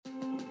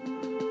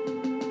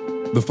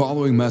The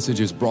following message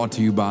is brought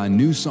to you by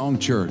New Song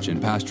Church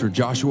and Pastor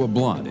Joshua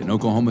Blunt in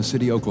Oklahoma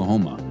City,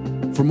 Oklahoma.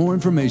 For more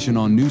information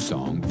on New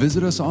Song,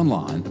 visit us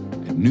online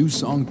at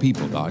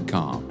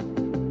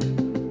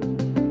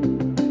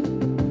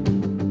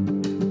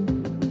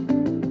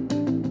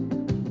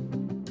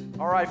newsongpeople.com.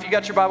 All right, if you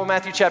got your Bible,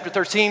 Matthew chapter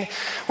 13,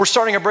 we're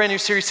starting a brand new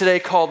series today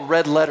called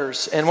Red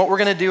Letters. And what we're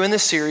going to do in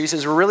this series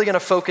is we're really going to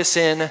focus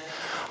in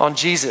on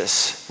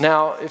Jesus.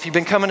 Now, if you've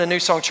been coming to New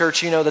Song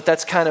Church, you know that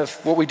that's kind of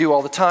what we do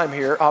all the time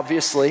here,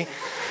 obviously.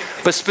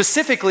 But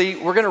specifically,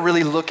 we're going to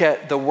really look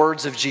at the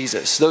words of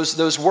Jesus.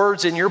 Those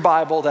words in your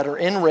Bible that are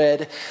in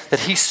red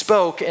that he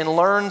spoke, and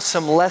learn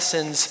some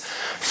lessons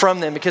from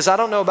them. Because I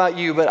don't know about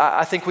you, but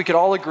I think we could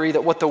all agree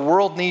that what the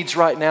world needs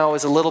right now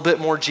is a little bit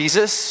more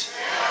Jesus.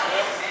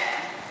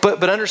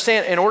 But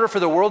understand, in order for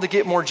the world to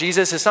get more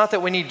Jesus, it's not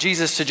that we need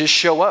Jesus to just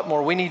show up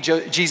more. We need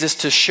Jesus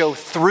to show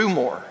through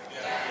more.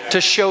 To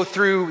show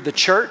through the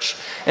church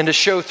and to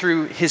show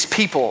through his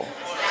people.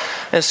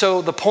 And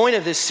so the point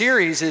of this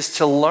series is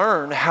to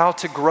learn how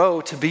to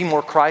grow to be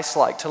more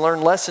Christ-like, to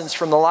learn lessons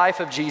from the life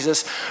of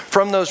Jesus,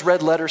 from those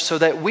red letters, so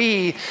that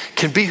we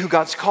can be who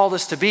God's called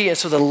us to be, and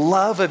so the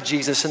love of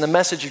Jesus and the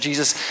message of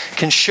Jesus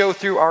can show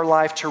through our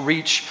life to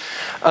reach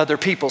other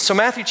people. So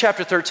Matthew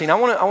chapter 13, I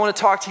want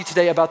to talk to you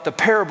today about the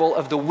parable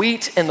of the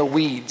wheat and the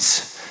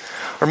weeds.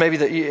 Or maybe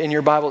in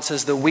your Bible it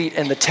says the wheat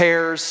and the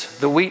tares,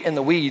 the wheat and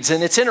the weeds.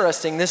 And it's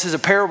interesting, this is a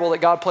parable that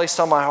God placed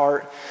on my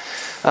heart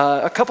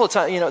a couple of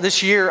times.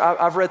 This year,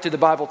 I've read through the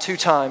Bible 2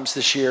 times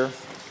this year.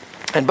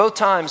 And both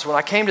times when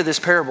I came to this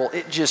parable,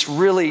 it just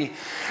really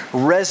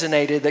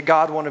resonated that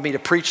God wanted me to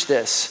preach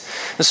this.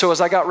 And so as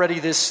I got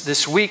ready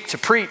this week to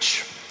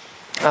preach,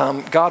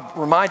 God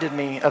reminded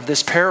me of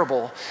this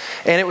parable.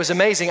 And it was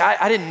amazing.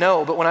 I didn't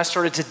know, but when I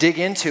started to dig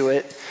into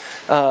it,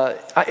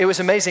 it was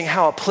amazing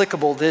how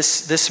applicable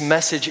this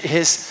message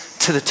is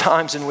to the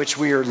times in which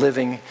we are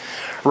living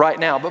right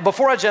now. But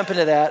before I jump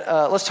into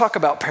that, let's talk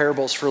about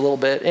parables for a little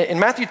bit. In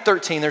Matthew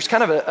 13, there's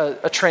kind of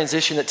a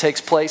transition that takes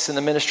place in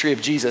the ministry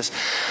of Jesus.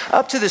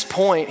 Up to this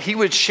point, he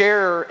would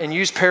share and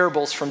use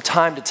parables from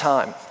time to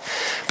time.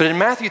 But in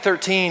Matthew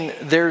 13,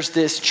 there's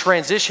this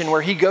transition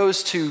where he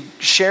goes to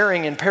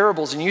sharing in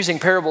parables and using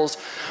parables.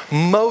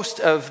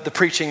 Most of the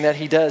preaching that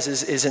he does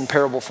is in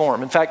parable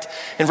form. In fact,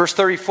 in verse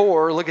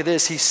 34, look at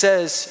this. It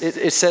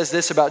says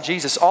this about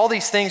Jesus. All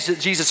these things that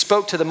Jesus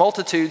spoke to the multitudes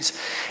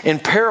in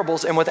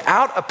parables, and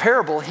without a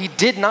parable, he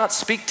did not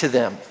speak to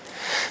them.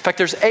 In fact,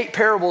 there's 8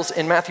 parables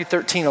in Matthew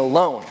 13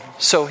 alone.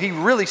 So he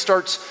really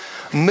starts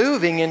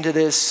moving into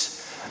this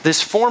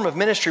form of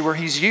ministry where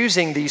he's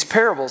using these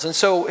parables. And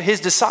so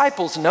his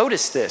disciples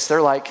notice this.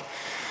 They're like,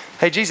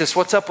 hey, Jesus,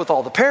 what's up with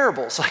all the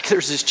parables? Like,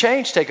 there's this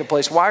change taking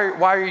place. Why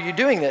are you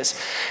doing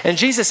this? And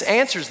Jesus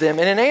answers them.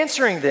 And in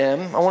answering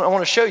them, I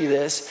want to show you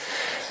this.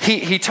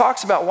 He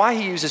talks about why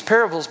he uses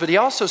parables, but he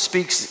also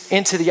speaks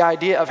into the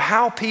idea of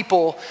how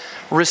people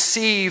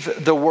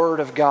receive the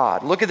word of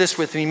God. Look at this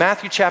with me.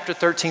 Matthew chapter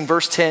 13,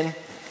 verse 10.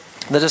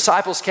 The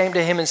disciples came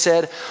to him and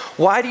said,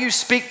 why do you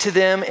speak to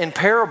them in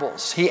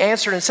parables? He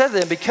answered and said to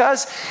them,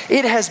 because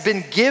it has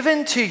been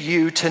given to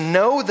you to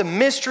know the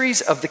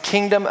mysteries of the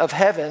kingdom of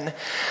heaven,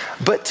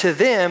 but to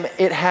them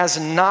it has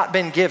not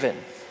been given.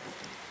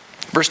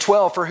 Verse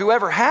 12, for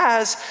whoever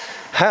has,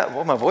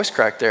 well, my voice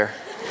cracked there.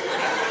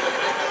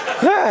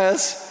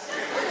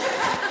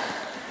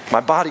 My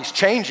body's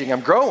changing.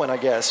 I'm growing, I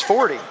guess,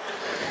 40.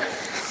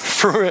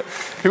 For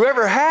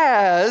whoever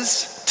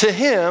has, to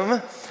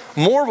him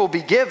more will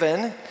be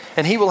given,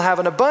 and he will have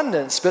an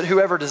abundance. But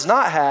whoever does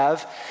not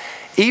have,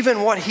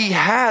 even what he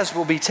has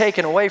will be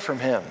taken away from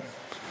him.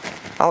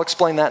 I'll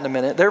explain that in a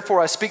minute.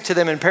 Therefore I speak to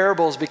them in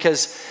parables,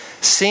 because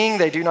seeing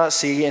they do not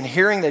see, and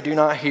hearing they do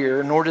not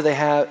hear, nor do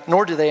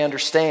they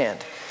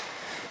understand.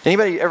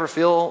 Anybody ever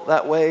feel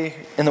that way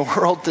in the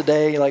world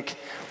today? Like,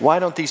 why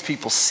don't these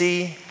people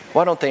see?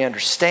 Why don't they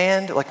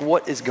understand? Like,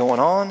 what is going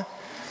on?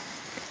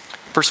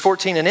 Verse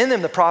 14, and in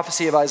them the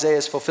prophecy of Isaiah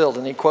is fulfilled.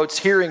 And he quotes,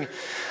 hearing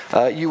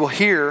you will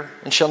hear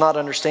and shall not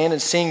understand,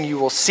 and seeing you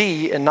will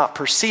see and not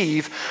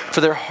perceive,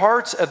 for their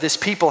hearts of this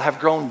people have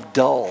grown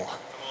dull.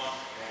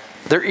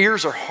 Their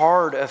ears are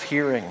hard of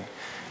hearing,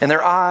 and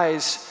their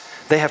eyes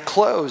they have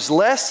closed,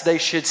 lest they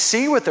should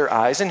see with their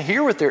eyes and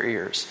hear with their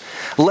ears,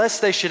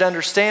 lest they should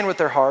understand with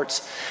their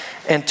hearts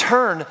and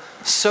turn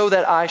so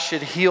that I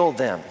should heal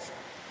them.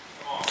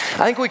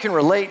 I think we can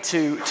relate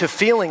to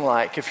feeling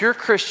like, if you're a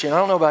Christian, I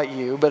don't know about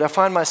you, but I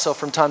find myself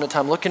from time to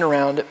time looking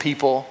around at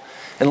people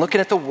and looking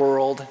at the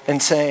world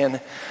and saying,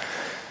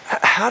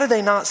 how do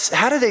they not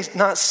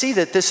see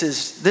that this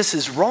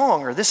is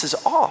wrong or this is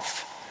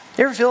off?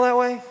 You ever feel that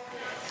way?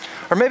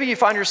 Or maybe you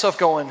find yourself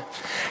going,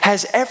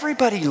 has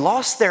everybody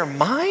lost their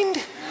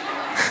mind?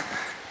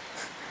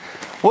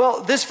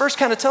 Well, this verse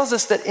kind of tells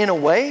us that in a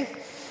way,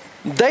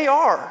 they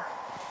are.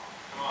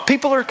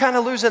 People are kind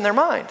of losing their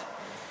mind.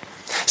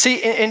 See,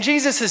 in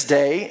Jesus'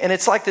 day, and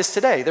it's like this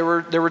today, there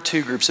were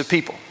 2 groups of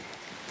people.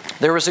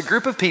 There was a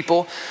group of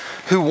people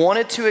who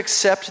wanted to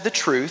accept the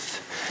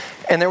truth,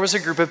 and there was a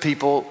group of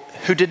people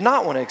who did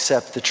not want to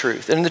accept the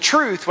truth. And the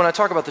truth, when I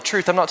talk about the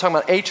truth, I'm not talking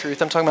about a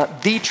truth, I'm talking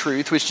about the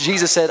truth, which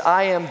Jesus said,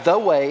 I am the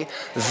way,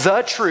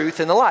 the truth,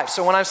 and the life.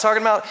 So when I was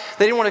talking about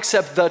they didn't want to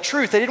accept the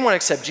truth, they didn't want to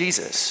accept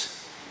Jesus.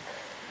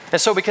 And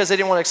so because they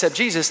didn't want to accept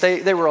Jesus,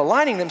 they were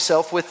aligning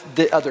themselves with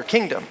the other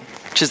kingdom,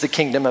 which is the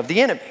kingdom of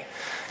the enemy.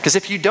 Because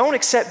if you don't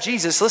accept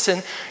Jesus,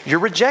 listen, you're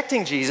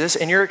rejecting Jesus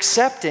and you're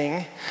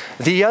accepting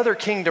the other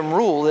kingdom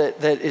rule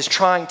that is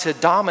trying to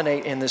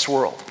dominate in this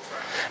world.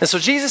 And so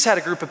Jesus had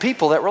a group of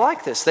people that were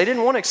like this. They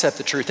didn't want to accept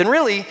the truth. And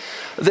really,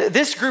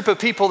 this group of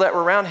people that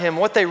were around him,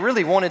 what they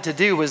really wanted to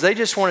do was they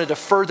just wanted to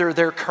further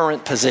their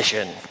current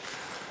position.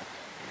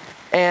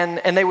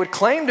 And they would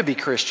claim to be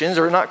Christians,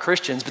 or not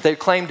Christians, but they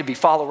claimed to be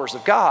followers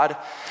of God.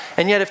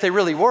 And yet if they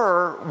really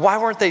were, why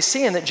weren't they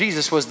seeing that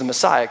Jesus was the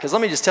Messiah? Because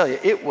let me just tell you,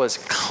 it was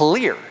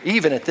clear,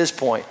 even at this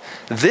point,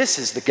 this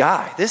is the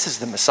guy, this is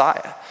the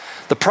Messiah.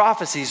 The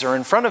prophecies are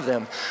in front of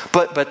them,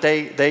 but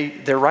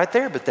they're right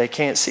there, but they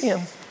can't see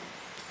him.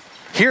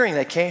 Hearing,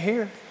 they can't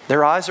hear.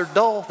 Their eyes are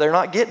dull, they're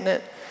not getting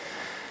it.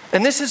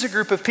 And this is a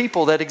group of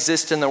people that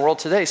exist in the world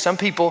today. Some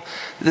people,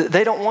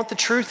 they don't want the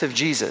truth of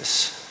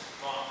Jesus.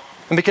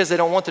 And because they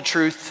don't want the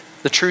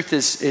truth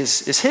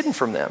is hidden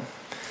from them.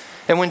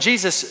 And when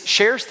Jesus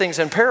shares things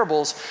in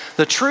parables,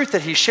 the truth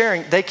that he's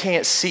sharing, they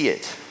can't see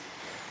it.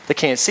 They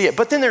can't see it.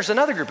 But then there's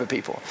another group of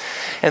people.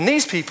 And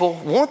these people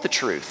want the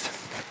truth.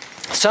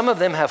 Some of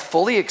them have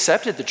fully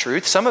accepted the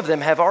truth. Some of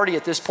them have already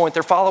at this point,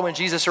 they're following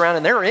Jesus around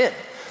and they're in.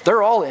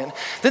 They're all in.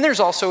 Then there's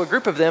also a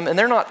group of them and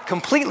they're not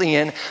completely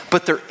in,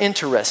 but they're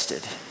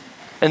interested.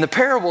 And the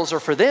parables are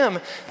for them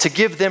to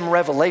give them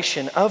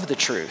revelation of the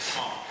truth.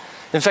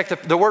 In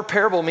fact, the word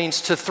parable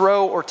means to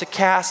throw or to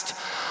cast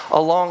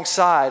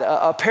alongside.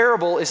 A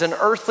parable is an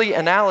earthly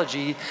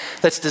analogy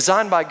that's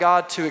designed by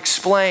God to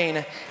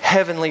explain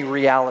heavenly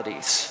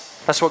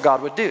realities. That's what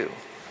God would do.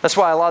 That's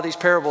why a lot of these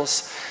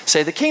parables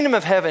say the kingdom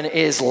of heaven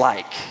is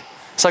like.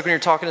 It's like when you're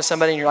talking to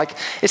somebody and you're like,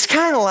 it's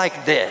kind of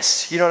like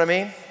this. You know what I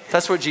mean?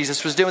 That's what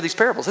Jesus was doing with these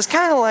parables. It's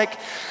kind of like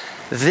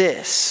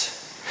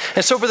this.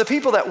 And so for the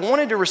people that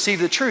wanted to receive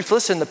the truth,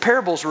 listen, the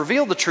parables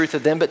revealed the truth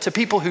of them, but to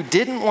people who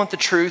didn't want the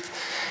truth,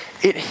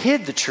 it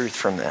hid the truth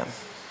from them.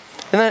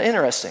 Isn't that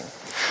interesting?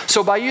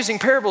 So by using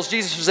parables,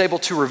 Jesus was able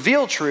to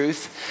reveal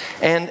truth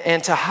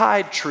and to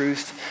hide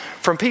truth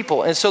from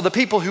people. And so the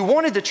people who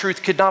wanted the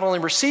truth could not only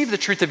receive the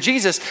truth of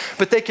Jesus,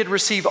 but they could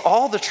receive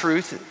all the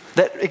truth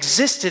that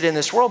existed in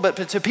this world. But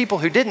to people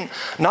who didn't,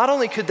 not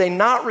only could they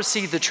not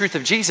receive the truth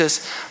of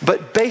Jesus,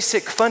 but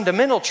basic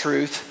fundamental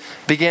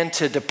truth began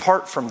to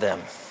depart from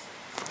them.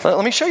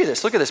 Let me show you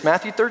this. Look at this.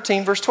 Matthew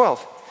 13, verse 12.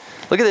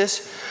 Look at this.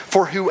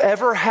 For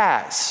whoever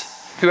has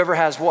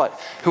what?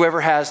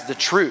 Whoever has the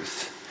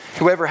truth.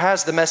 Whoever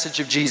has the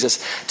message of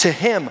Jesus, to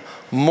him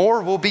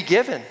more will be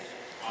given.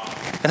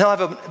 And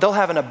they'll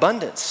have an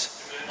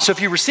abundance. So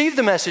if you receive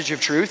the message of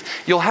truth,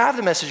 you'll have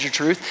the message of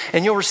truth,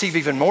 and you'll receive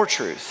even more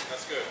truth.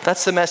 That's good.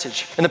 That's the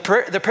message. And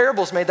the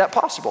parables made that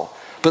possible.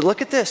 But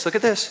look at this.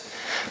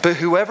 But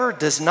whoever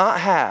does not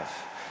have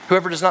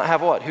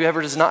what?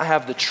 Whoever does not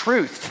have the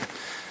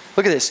truth.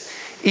 Look at this.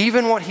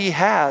 Even what he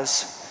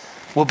has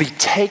will be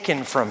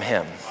taken from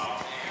him.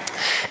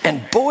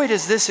 And boy,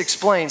 does this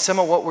explain some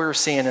of what we're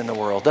seeing in the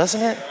world,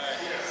 doesn't it?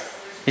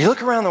 You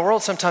look around the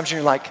world sometimes and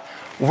you're like,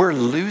 we're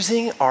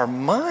losing our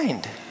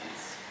mind.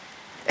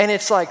 And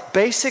it's like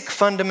basic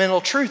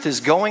fundamental truth is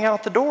going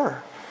out the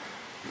door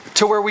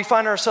to where we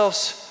find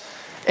ourselves,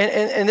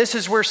 and this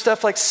is where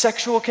stuff like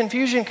sexual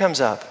confusion comes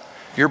up.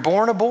 You're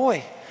born a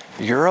boy.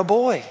 You're a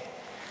boy.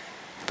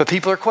 But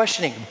people are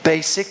questioning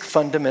basic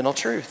fundamental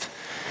truth.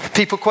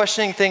 People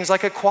questioning things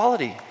like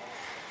equality.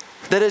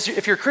 That is,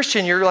 if you're a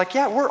Christian, you're like,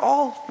 yeah, we're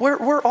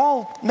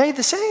all made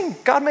the same.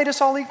 God made us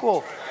all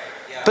equal.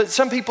 But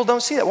some people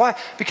don't see that. Why?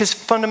 Because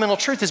fundamental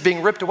truth is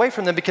being ripped away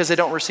from them because they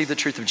don't receive the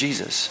truth of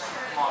Jesus.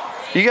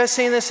 You guys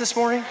seeing this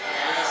morning?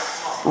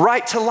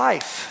 Right to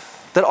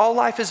life. That all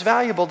life is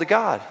valuable to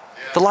God.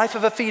 The life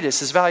of a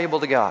fetus is valuable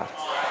to God.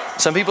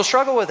 Some people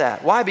struggle with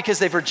that. Why? Because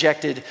they've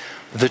rejected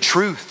the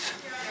truth.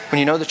 When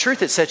you know the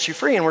truth, it sets you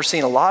free. And we're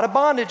seeing a lot of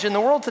bondage in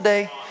the world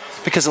today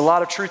because a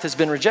lot of truth has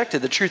been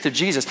rejected, the truth of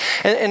Jesus.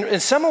 And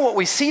some of what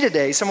we see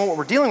today, some of what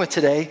we're dealing with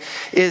today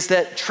is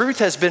that truth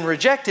has been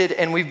rejected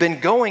and we've been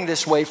going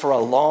this way for a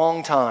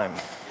long time.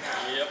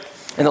 Yep.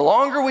 And the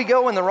longer we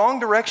go in the wrong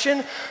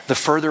direction, the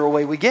further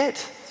away we get.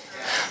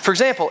 For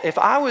example, if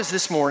I was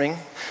this morning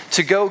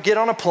to go get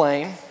on a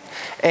plane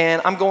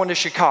and I'm going to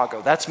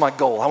Chicago. That's my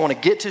goal. I want to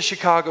get to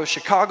Chicago.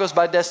 Chicago's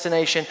my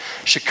destination.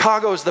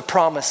 Chicago's the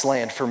promised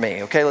land for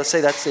me. Okay, let's say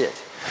that's it.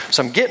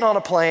 So I'm getting on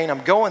a plane, I'm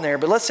going there,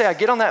 but let's say I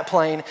get on that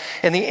plane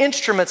and the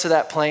instruments of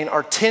that plane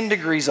are 10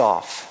 degrees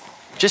off.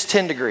 Just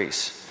 10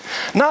 degrees.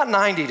 Not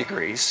 90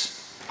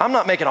 degrees. I'm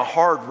not making a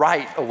hard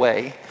right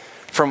away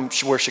from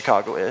where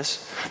Chicago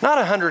is. Not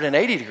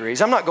 180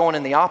 degrees. I'm not going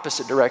in the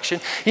opposite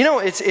direction. You know,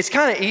 it's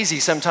kind of easy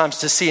sometimes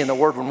to see in the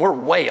Word when we're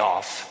way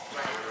off.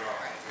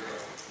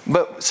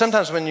 But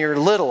sometimes when you're a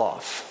little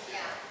off.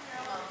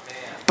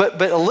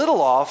 But a little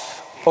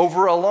off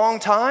over a long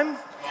time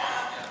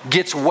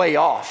gets way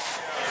off.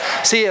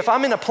 See, if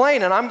I'm in a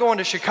plane and I'm going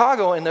to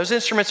Chicago and those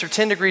instruments are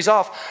 10 degrees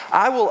off,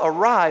 I will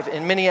arrive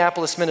in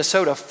Minneapolis,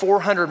 Minnesota,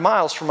 400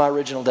 miles from my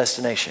original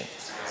destination.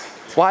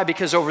 Why?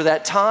 Because over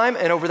that time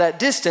and over that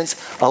distance,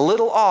 a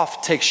little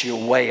off takes you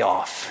way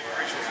off.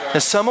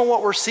 And some of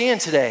what we're seeing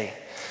today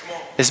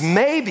is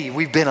maybe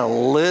we've been a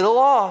little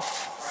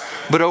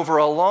off, but over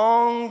a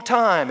long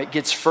time, it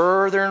gets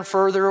further and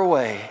further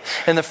away.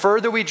 And the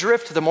further we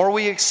drift, the more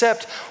we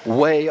accept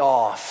way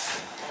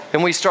off.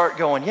 And we start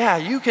going, yeah,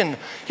 you can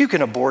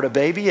abort a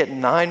baby at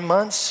 9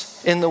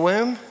 months in the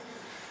womb.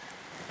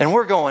 And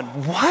we're going,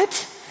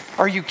 what?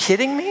 Are you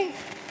kidding me?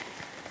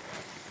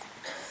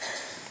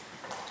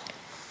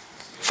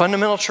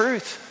 Fundamental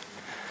truth.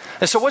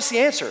 And so what's the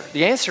answer?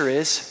 The answer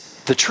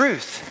is the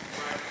truth.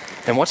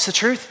 And what's the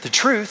truth? The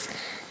truth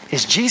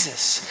is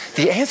Jesus.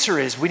 The answer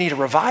is we need a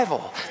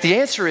revival. The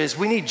answer is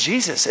we need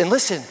Jesus. And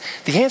listen,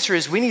 the answer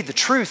is we need the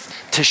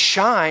truth to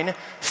shine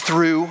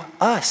through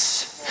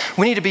us.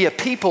 We need to be a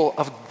people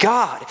of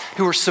God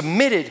who are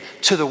submitted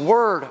to the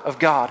Word of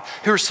God,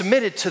 who are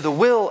submitted to the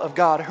will of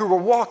God, who are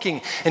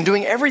walking and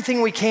doing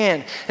everything we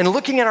can and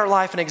looking at our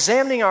life and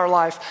examining our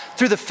life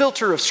through the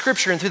filter of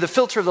Scripture and through the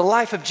filter of the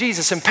life of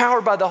Jesus,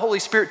 empowered by the Holy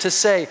Spirit to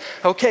say,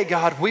 okay,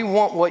 God, we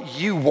want what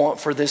you want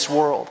for this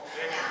world.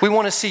 We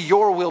want to see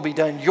your will be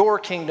done, your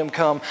kingdom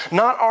come,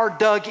 not our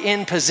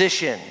dug-in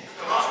position.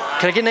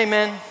 Can I get an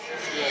amen?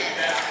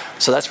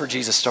 So that's where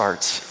Jesus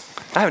starts.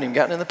 I haven't even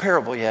gotten in the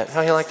parable yet.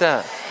 How do you like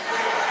that?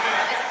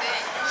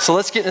 So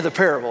let's get into the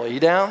parable. Are you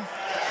down?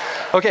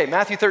 Okay,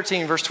 Matthew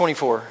 13, verse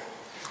 24.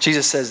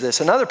 Jesus says this.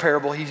 Another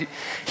parable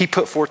he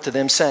put forth to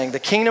them, saying, the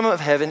kingdom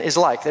of heaven is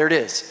like, there it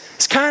is.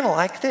 It's kind of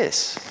like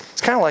this.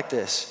 It's kind of like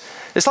this.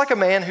 It's like a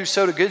man who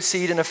sowed a good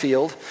seed in a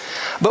field,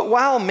 but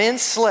while men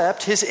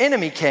slept, his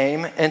enemy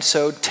came and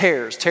sowed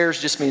tares.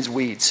 Tares just means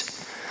weeds.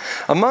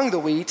 Among the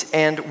wheat,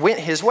 and went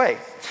his way.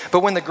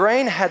 But when the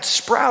grain had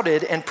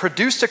sprouted and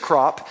produced a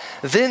crop,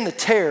 then the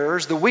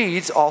tares, the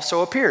weeds,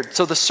 also appeared.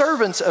 So the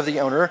servants of the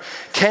owner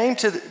came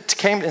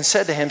and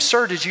said to him,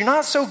 Sir, did you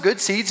not sow good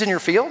seeds in your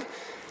field?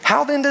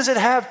 How then does it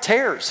have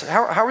tares?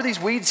 How are these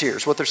weeds here,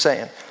 is what they're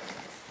saying.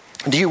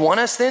 Do you want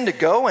us then to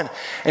go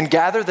and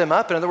gather them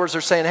up? In other words,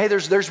 they're saying, hey,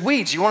 there's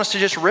weeds. You want us to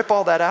just rip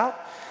all that out?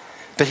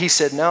 But he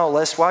said, no,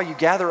 lest while you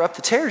gather up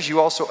the tares, you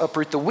also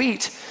uproot the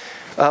wheat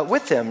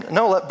with them.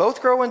 No, let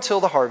both grow until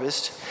the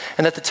harvest.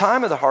 And at the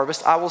time of the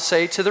harvest, I will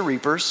say to the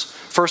reapers,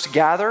 first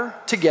gather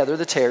together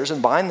the tares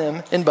and bind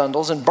them in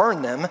bundles and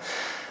burn them,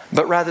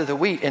 but rather the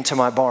wheat into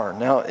my barn.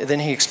 Now, then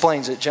he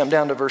explains it. Jump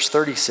down to verse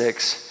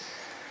 36.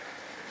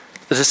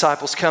 The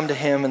disciples come to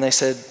him and they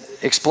said,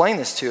 explain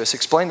this to us.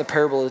 Explain the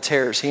parable of the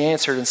tares. He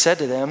answered and said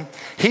to them,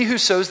 he who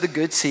sows the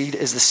good seed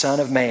is the Son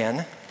of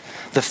Man.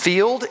 The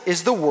field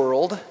is the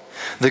world.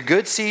 The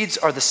good seeds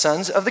are the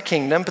sons of the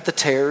kingdom, but the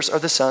tares are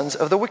the sons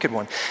of the wicked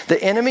one.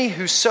 The enemy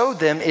who sowed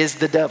them is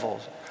the devil.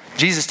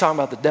 Jesus is talking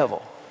about the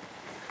devil.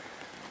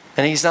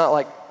 And he's not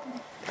like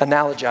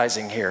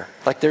analogizing here.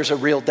 Like there's a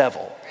real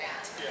devil.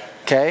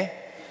 Okay?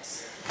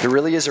 There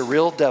really is a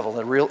real devil,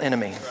 a real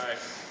enemy.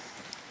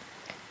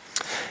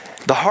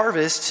 The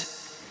harvest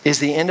is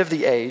the end of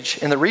the age,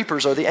 and the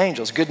reapers are the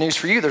angels. Good news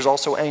for you, there's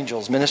also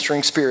angels,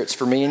 ministering spirits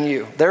for me and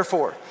you.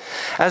 Therefore,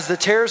 as the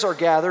tares are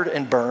gathered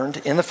and burned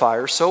in the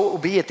fire, so it will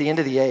be at the end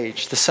of the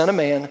age. The Son of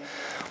Man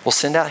will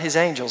send out his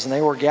angels, and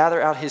they will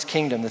gather out his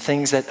kingdom, the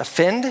things that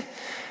offend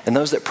and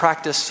those that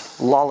practice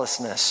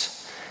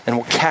lawlessness, and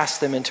will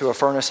cast them into a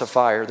furnace of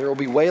fire. There will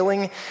be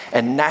wailing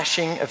and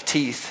gnashing of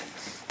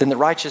teeth. Then the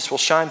righteous will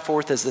shine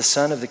forth as the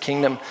son of the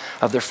kingdom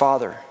of their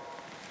Father.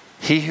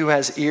 He who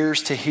has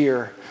ears to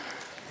hear,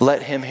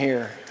 let him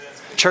hear.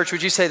 Church,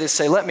 would you say this?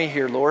 Say, let me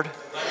hear, Lord.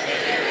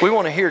 We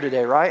want to hear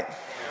today, right?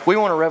 We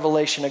want a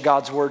revelation of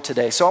God's word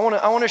today. So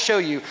I want to show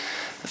you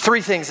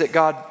 3 things that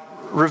God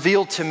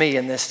revealed to me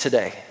in this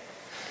today.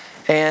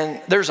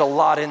 And there's a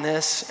lot in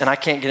this, and I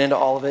can't get into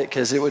all of it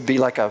because it would be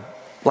like a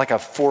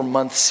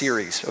 4-month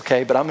series,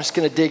 okay? But I'm just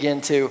going to dig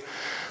into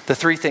the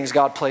 3 things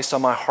God placed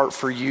on my heart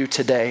for you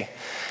today.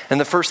 And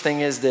the first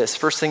thing is this.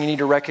 First thing you need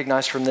to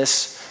recognize from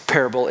this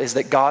parable is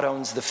that God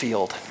owns the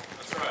field.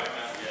 That's right,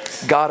 man.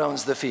 Yes. God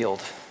owns the field.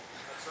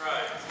 That's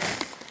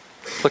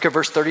right. Look at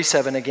verse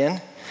 37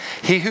 again.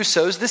 He who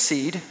sows the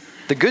seed,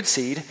 the good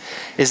seed,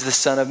 is the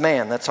Son of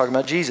Man. That's talking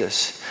about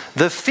Jesus.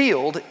 The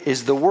field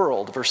is the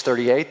world. Verse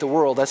 38, the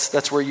world,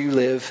 that's where you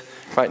live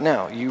right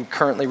now. You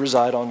currently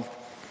reside on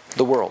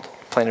the world,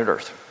 planet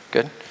Earth.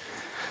 Good?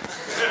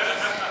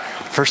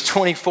 Verse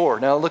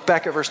 24. Now look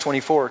back at verse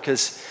 24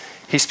 because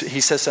he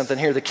says something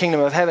here. The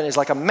kingdom of heaven is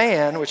like a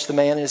man, which the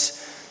man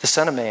is the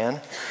Son of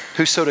Man,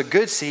 who sowed a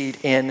good seed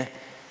in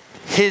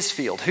his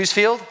field. Whose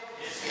field?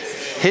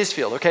 His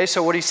field. Okay,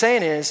 so what he's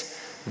saying is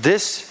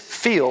this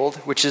field,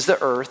 which is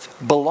the earth,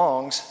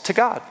 belongs to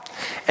God.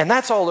 And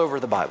that's all over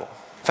the Bible.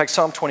 In fact,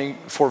 Psalm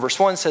 24 verse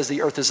 1 says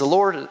the earth is the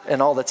Lord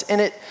and all that's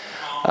in it,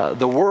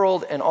 the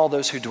world and all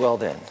those who dwell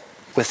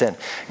within.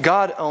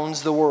 God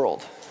owns the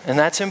world. And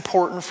that's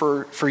important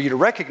for you to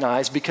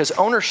recognize because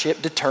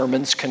ownership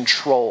determines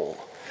control.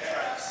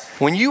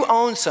 When you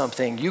own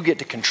something, you get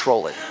to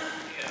control it.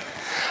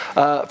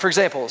 For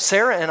example,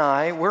 Sarah and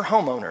I, we're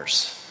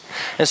homeowners.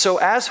 And so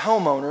as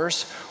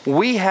homeowners,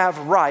 we have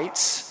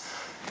rights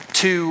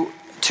to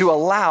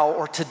allow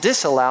or to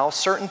disallow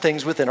certain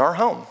things within our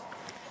home.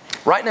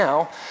 Right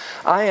now,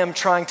 I am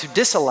trying to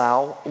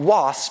disallow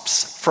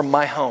wasps from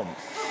my home.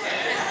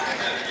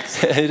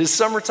 It is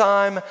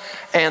summertime,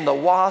 and the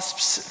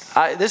wasps,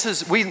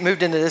 we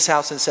moved into this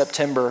house in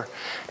September,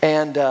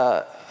 and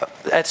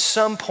at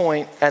some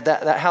point, at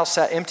that house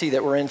sat empty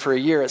that we're in for a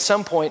year, at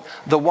some point,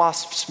 the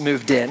wasps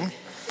moved in,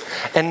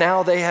 and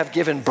now they have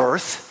given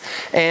birth,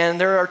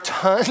 and there are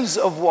tons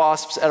of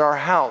wasps at our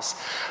house.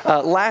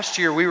 Last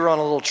year, we were on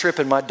a little trip,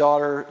 and my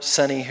daughter,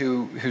 Sunny,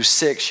 who's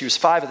 6, she was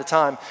 5 at the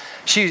time,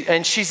 she's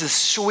the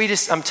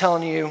sweetest, I'm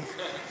telling you.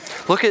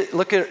 Look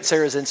at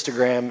Sarah's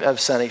Instagram of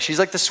Sunny. She's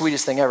like the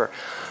sweetest thing ever.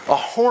 A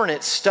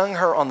hornet stung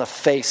her on the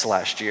face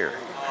last year.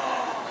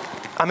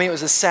 I mean, it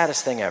was the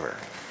saddest thing ever.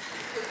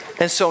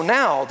 And so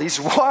now these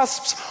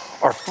wasps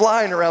are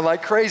flying around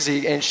like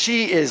crazy, and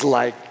she is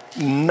like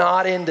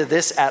not into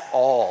this at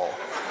all.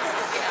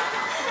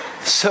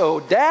 So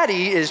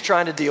Daddy is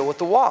trying to deal with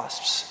the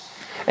wasps.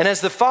 And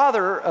as the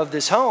father of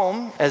this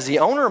home, as the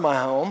owner of my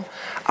home,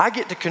 I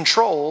get to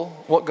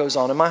control what goes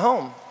on in my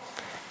home.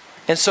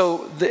 And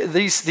so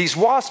these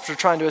wasps are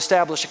trying to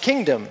establish a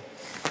kingdom,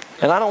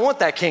 and I don't want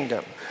that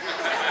kingdom.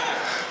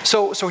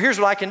 So here's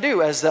what I can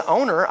do. As the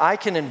owner, I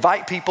can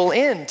invite people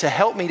in to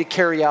help me to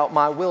carry out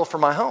my will for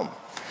my home.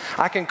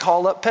 I can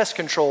call up pest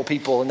control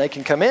people, and they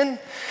can come in,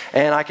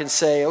 and I can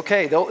say,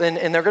 okay,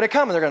 and they're going to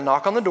come, and they're going to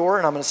knock on the door,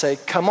 and I'm going to say,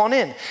 come on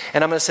in.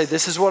 And I'm going to say,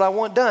 this is what I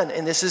want done,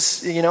 and this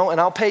is, and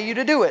I'll pay you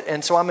to do it.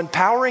 And so I'm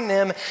empowering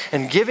them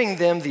and giving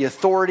them the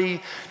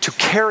authority to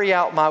carry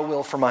out my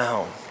will for my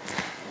home.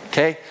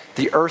 Okay?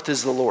 The earth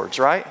is the Lord's,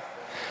 right?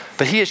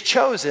 But he has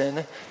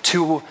chosen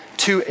to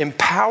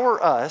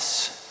empower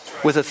us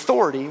with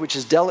authority, which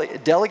is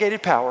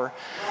delegated power,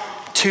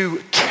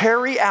 to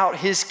carry out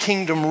his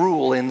kingdom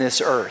rule in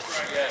this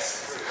earth.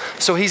 Yes.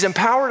 So he's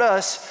empowered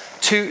us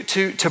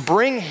to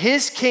bring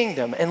his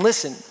kingdom. And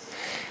listen,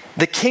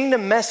 the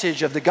kingdom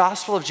message of the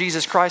gospel of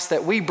Jesus Christ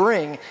that we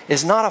bring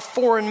is not a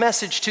foreign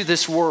message to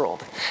this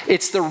world.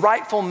 It's the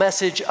rightful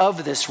message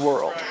of this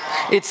world.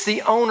 It's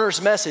the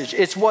owner's message.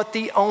 It's what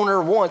the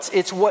owner wants.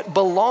 It's what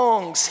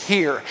belongs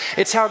here.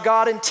 It's how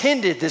God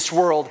intended this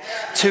world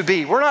to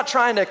be. We're not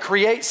trying to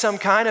create some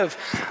kind of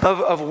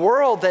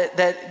world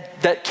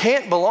that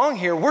can't belong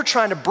here. We're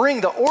trying to bring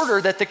the order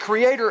that the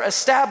Creator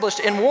established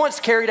and wants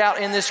carried out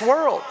in this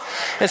world.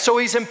 And so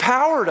he's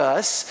empowered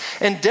us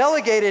and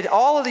delegated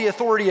all of the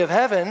authority of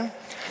heaven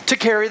to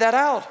carry that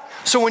out.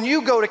 So when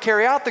you go to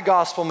carry out the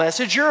gospel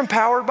message, you're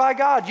empowered by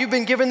God. You've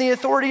been given the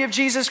authority of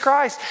Jesus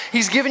Christ.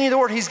 He's given you the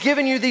word. He's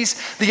given you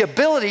the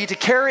ability to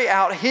carry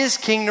out his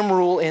kingdom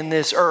rule in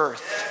this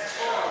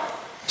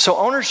earth. So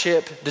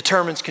ownership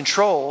determines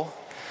control.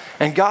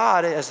 And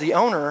God, as the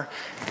owner,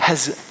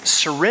 has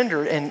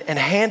surrendered and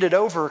handed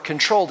over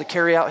control to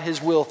carry out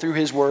his will through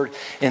his word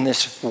in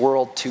this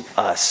world to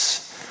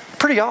us.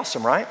 Pretty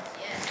awesome, right?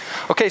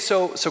 Okay,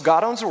 so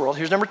God owns the world.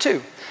 Here's number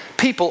 2.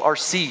 People are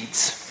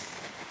seeds.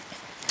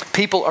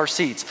 People are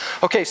seeds.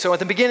 Okay, so at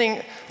the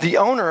beginning, the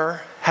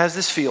owner has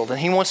this field, and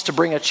he wants to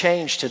bring a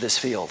change to this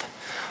field.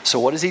 So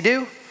what does he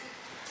do?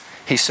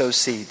 He sows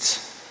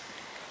seeds.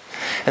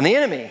 And the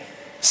enemy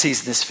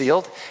sees this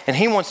field, and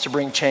he wants to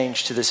bring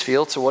change to this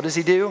field. So what does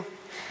he do?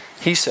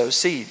 He sows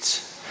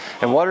seeds.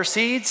 And what are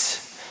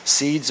seeds?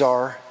 Seeds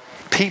are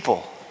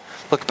people.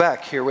 Look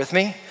back here with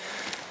me.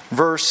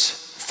 Verse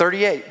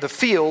 38, the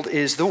field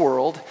is the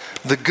world.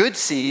 The good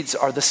seeds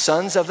are the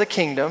sons of the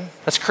kingdom.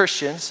 That's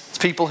Christians. It's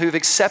people who've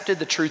accepted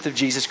the truth of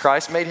Jesus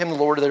Christ, made him the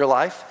Lord of their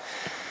life.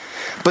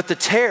 But the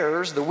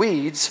tares, the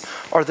weeds,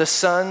 are the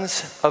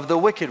sons of the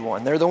wicked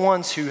one. They're the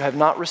ones who have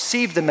not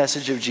received the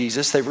message of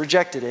Jesus. They've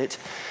rejected it.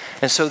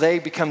 And so they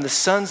become the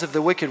sons of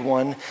the wicked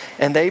one,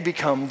 and they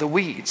become the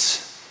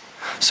weeds.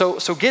 So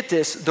get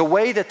this, the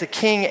way that the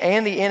king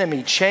and the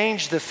enemy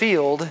change the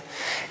field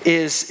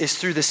is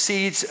through the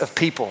seeds of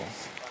people.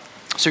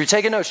 So you're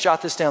taking notes,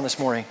 jot this down this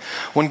morning.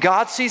 When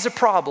God sees a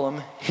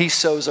problem, he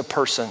sows a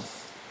person.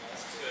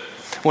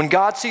 When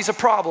God sees a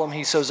problem,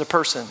 he sows a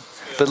person.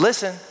 But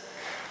listen,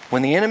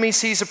 when the enemy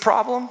sees a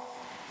problem,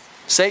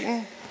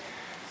 Satan,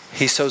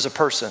 he sows a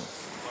person.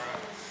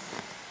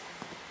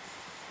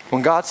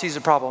 When God sees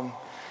a problem,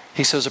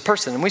 he sows a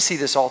person. And we see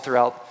this all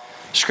throughout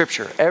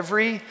Scripture.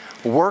 Every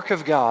work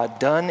of God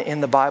done in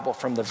the Bible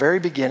from the very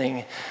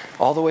beginning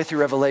all the way through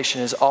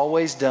Revelation is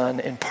always done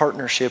in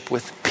partnership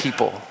with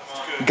people.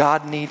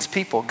 God needs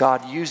people.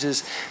 God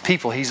uses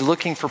people. He's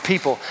looking for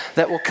people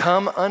that will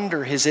come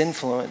under his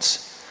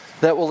influence,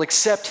 that will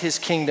accept his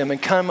kingdom and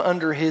come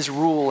under his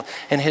rule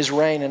and his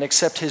reign and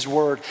accept his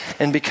word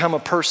and become a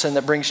person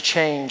that brings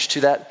change to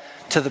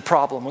the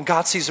problem. When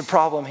God sees a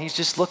problem, he's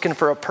just looking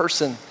for a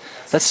person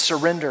that's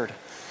surrendered,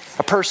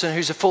 a person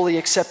who's fully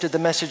accepted the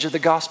message of the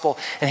gospel.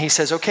 And he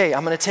says, okay,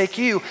 I'm going to take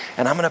you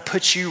and I'm going to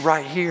put you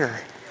right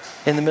here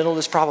in the middle of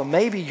this problem.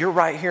 Maybe you're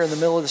right here in the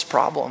middle of this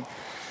problem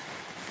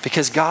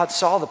because God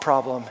saw the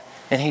problem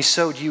and he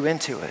sowed you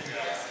into it.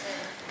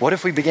 What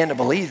if we begin to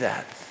believe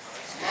that?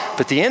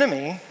 But the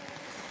enemy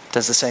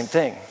does the same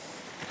thing.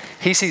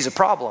 He sees a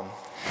problem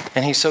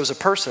and he sows a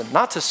person,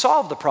 not to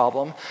solve the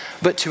problem,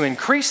 but to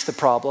increase the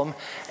problem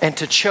and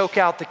to choke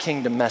out the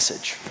kingdom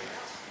message.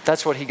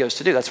 That's what he goes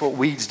to do. That's what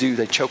weeds do.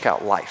 They choke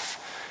out life.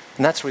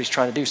 And that's what he's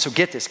trying to do. So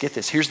get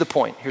this. Here's the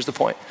point.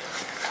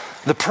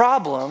 The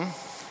problem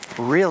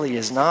really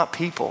is not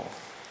people.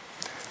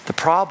 The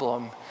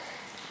problem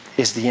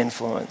is the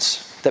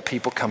influence that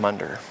people come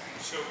under.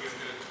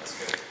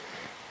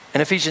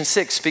 And Ephesians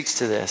 6 speaks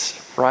to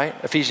this, right?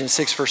 Ephesians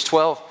 6 verse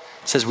 12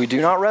 says, we do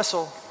not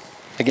wrestle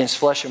against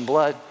flesh and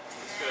blood.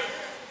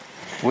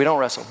 We don't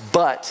wrestle.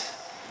 But,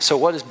 so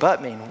what does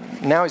but mean?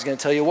 Now he's going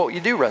to tell you what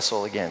you do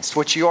wrestle against,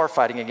 what you are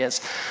fighting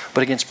against,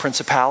 but against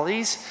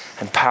principalities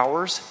and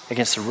powers,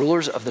 against the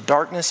rulers of the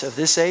darkness of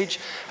this age,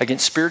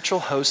 against spiritual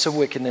hosts of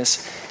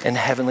wickedness in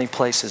heavenly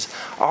places.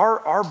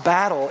 Our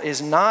battle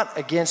is not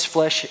against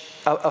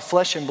a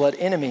flesh and blood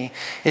enemy.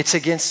 It's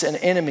against an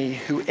enemy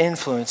who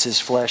influences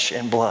flesh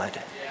and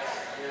blood.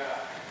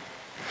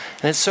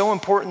 And it's so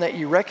important that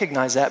you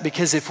recognize that,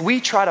 because if we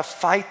try to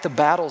fight the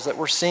battles that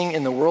we're seeing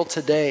in the world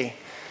today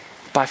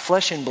by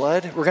flesh and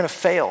blood, we're going to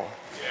fail.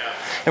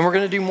 And we're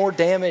going to do more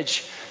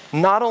damage,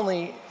 not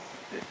only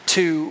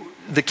to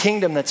the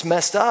kingdom that's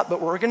messed up,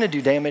 but we're going to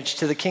do damage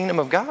to the kingdom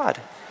of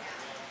God.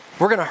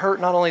 We're going to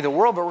hurt not only the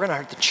world, but we're going to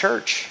hurt the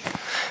church. In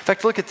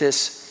fact, look at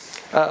this.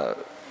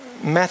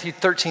 Matthew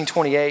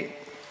 13:28.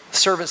 The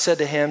servant said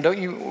to him, don't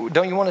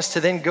you want us to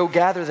then go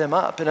gather them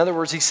up? In other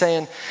words, he's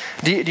saying,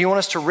 do you want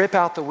us to rip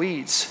out the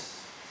weeds?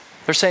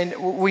 They're saying,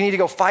 we need to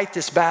go fight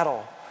this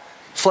battle,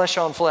 flesh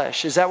on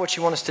flesh. Is that what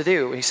you want us to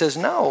do? He says,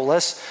 no,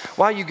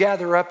 while you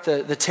gather up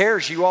the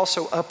tares, you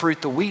also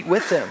uproot the wheat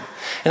with them.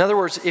 In other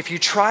words, if you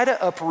try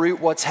to uproot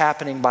what's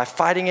happening by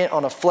fighting it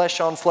on a flesh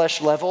on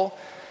flesh level,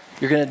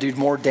 you're going to do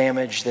more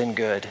damage than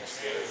good.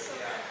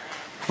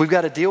 We've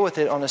got to deal with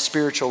it on a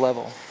spiritual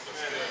level.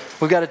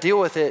 We've got to deal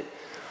with it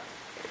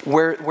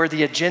where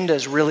the agenda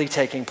is really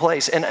taking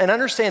place. And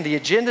understand, the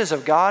agendas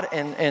of God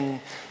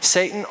and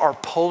Satan are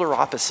polar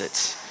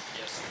opposites.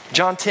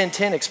 John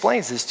 10:10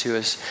 explains this to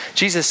us.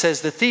 Jesus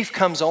says, the thief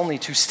comes only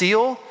to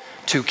steal,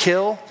 to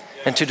kill,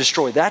 and to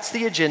destroy. That's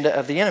the agenda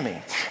of the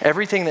enemy.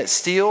 Everything that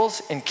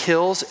steals and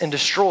kills and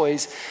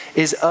destroys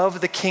is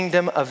of the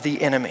kingdom of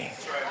the enemy.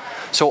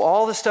 So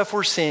all the stuff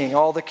we're seeing,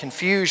 all the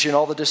confusion,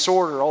 all the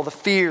disorder, all the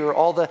fear,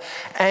 all the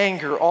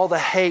anger, all the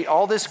hate,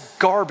 all this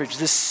garbage,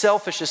 this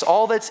selfishness,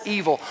 all that's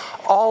evil,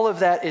 all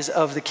of that is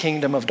of the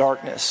kingdom of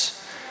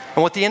darkness.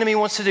 And what the enemy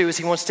wants to do is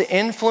he wants to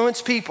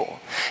influence people.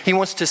 He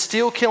wants to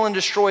steal, kill, and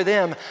destroy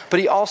them, but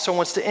he also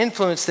wants to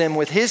influence them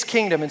with his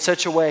kingdom in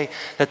such a way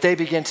that they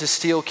begin to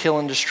steal, kill,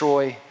 and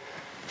destroy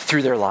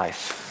through their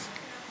life.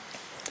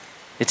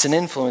 It's an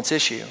influence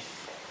issue.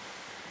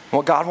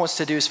 What God wants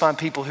to do is find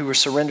people who are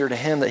surrendered to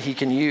him that he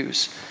can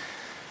use.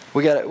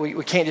 We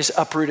can't just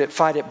uproot it,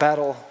 fight it,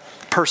 battle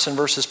person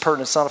versus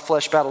person. It's not a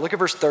flesh battle. Look at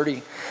verse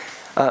 30,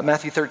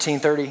 Matthew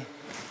 13:30.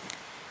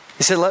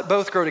 He said, let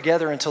both grow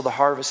together until the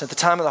harvest. At the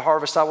time of the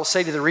harvest, I will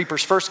say to the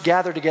reapers, first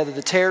gather together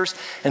the tares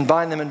and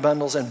bind them in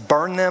bundles and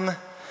burn them,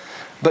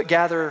 but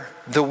gather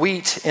the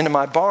wheat into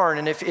my barn.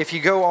 And if you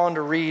go on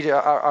to read,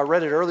 I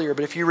read it earlier,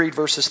 but if you read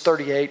verses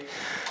 38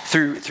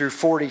 through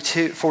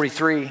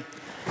 43,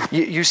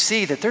 you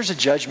see that there's a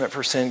judgment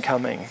for sin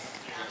coming.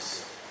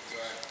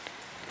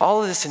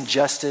 All of this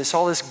injustice,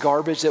 all this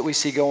garbage that we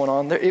see going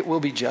on, it will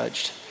be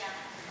judged.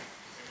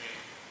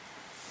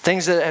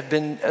 Things that have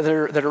been,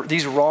 that are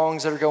these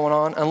wrongs that are going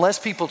on, unless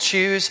people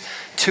choose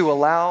to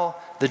allow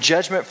the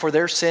judgment for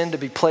their sin to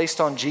be placed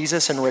on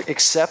Jesus and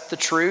accept the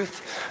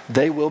truth,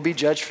 they will be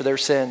judged for their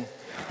sin.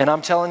 And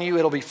I'm telling you,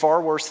 it'll be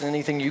far worse than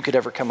anything you could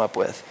ever come up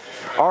with.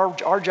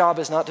 Our job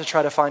is not to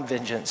try to find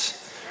vengeance.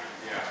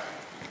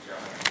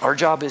 Our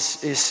job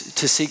is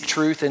to seek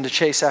truth and to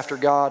chase after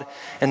God,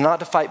 and not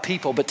to fight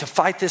people, but to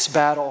fight this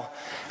battle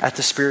at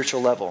the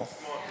spiritual level.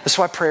 That's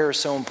why prayer is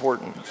so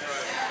important.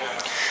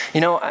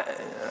 You know,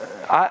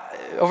 I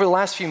over the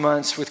last few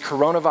months with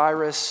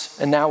coronavirus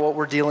and now what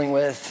we're dealing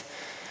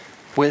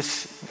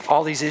with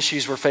all these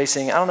issues we're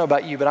facing, I don't know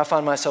about you, but I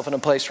find myself in a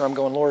place where I'm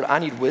going, Lord, I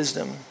need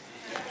wisdom,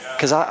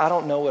 because I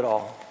don't know it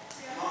all.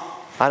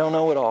 I don't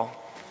know it all.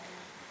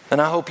 And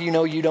I hope you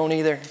know you don't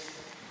either.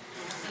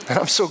 And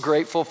I'm so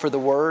grateful for the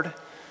word.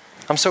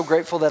 I'm so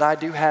grateful that I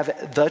do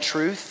have the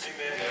truth,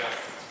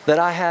 that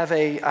I have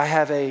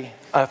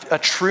a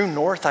true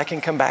north I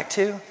can come back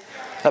to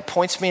that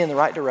points me in the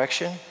right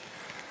direction,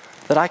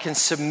 that I can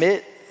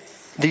submit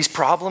these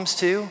problems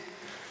to,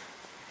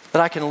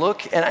 that I can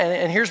look,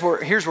 and here's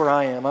where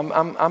I am.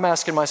 I'm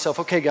asking myself,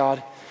 okay,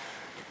 God,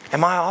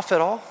 am I off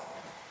at all?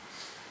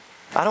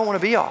 I don't want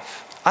to be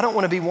off. I don't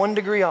want to be 1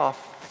 degree off.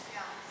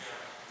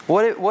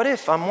 What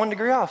if I'm 1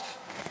 degree off?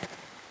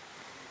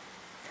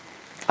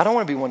 I don't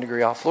want to be 1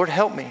 degree off. Lord,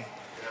 help me.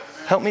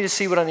 Help me to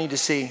see what I need to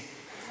see.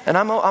 And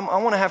I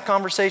want to have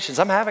conversations.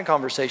 I'm having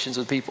conversations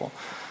with people.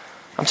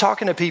 I'm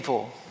talking to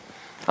people.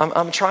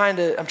 I'm trying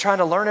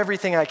to learn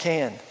everything I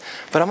can.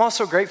 But I'm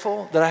also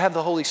grateful that I have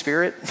the Holy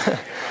Spirit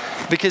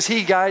because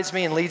he guides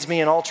me and leads me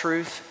in all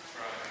truth.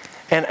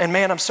 And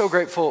man, I'm so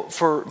grateful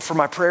for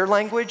my prayer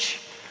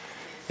language.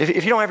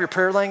 If you don't have your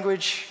prayer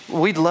language,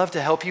 we'd love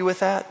to help you with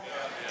that.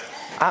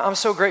 I'm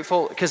so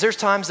grateful because there's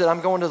times that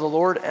I'm going to the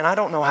Lord and I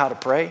don't know how to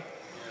pray.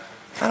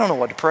 I don't know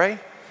what to pray.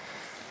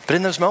 But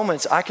in those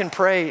moments, I can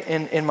pray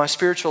in my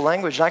spiritual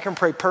language. And I can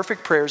pray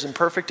perfect prayers in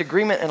perfect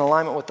agreement and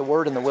alignment with the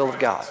word and the will of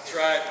God. That's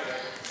right.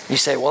 You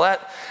say, well,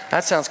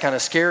 that sounds kind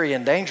of scary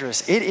and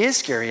dangerous. It is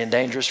scary and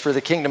dangerous for the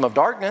kingdom of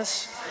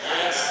darkness.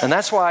 Yes. And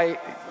that's why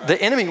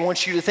the enemy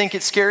wants you to think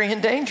it's scary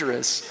and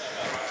dangerous.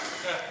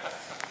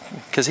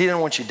 Because he didn't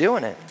want you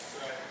doing it.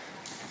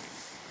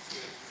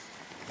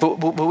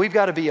 But we've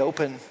got to be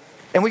open.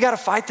 And we got to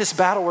fight this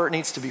battle where it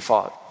needs to be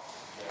fought.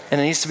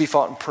 And it needs to be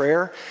fought in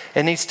prayer.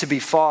 It needs to be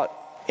fought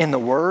in the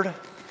Word.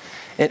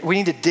 We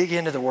need to dig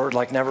into the Word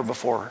like never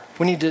before.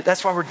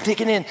 That's why we're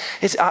digging in.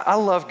 I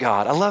love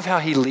God. I love how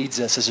He leads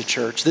us as a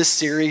church. This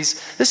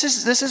series, this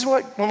is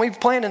what, when we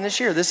planned in this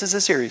year, this is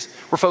a series.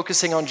 We're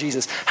focusing on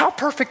Jesus. How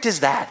perfect is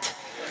that?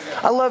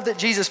 I love that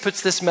Jesus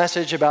puts this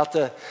message about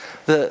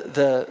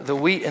the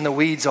wheat and the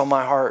weeds on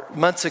my heart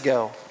months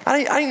ago.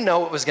 I didn't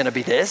know it was going to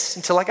be this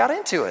until I got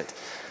into it.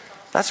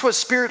 That's what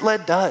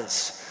Spirit-led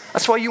does.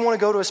 That's why you want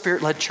to go to a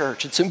Spirit-led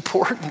church. It's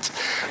important.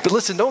 But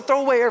listen, don't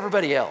throw away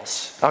everybody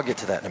else. I'll get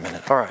to that in a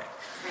minute. All right.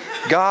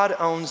 God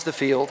owns the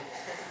field.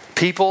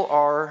 People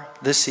are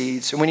the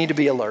seeds. And we need to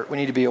be alert. We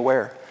need to be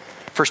aware.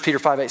 1 Peter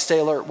 5:8, stay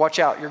alert. Watch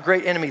out. Your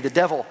great enemy, the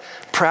devil,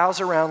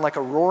 prowls around like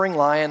a roaring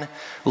lion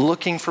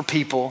looking for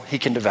people he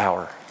can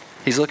devour.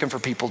 He's looking for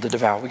people to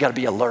devour. We got to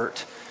be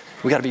alert.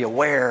 We got to be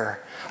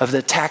aware of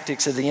the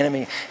tactics of the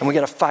enemy. And we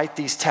got to fight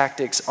these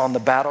tactics on the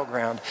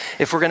battleground.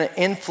 If we're going to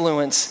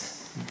influence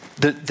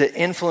the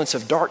influence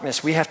of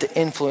darkness, we have to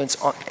influence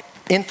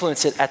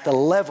it at the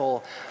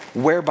level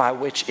whereby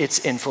which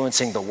it's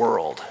influencing the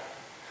world.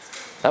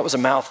 That was a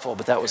mouthful,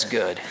 but that was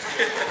good.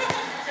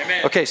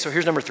 Amen. Okay, so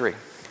here's number 3.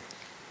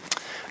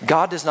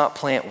 God does not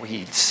plant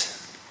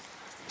weeds.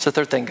 It's the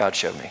third thing God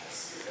showed me.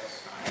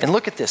 And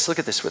look at this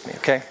with me,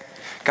 okay?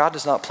 God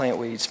does not plant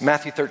weeds.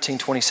 Matthew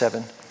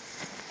 13:27.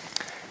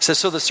 It says,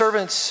 so the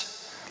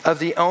servants of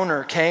the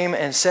owner came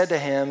and said to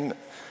him,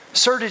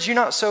 Sir, did you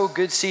not sow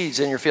good seeds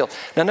in your field?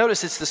 Now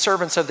notice it's the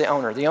servants of the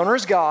owner. The owner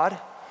is God.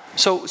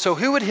 So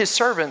who would his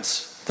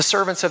servants, the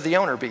servants of the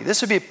owner, be?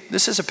 This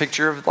is a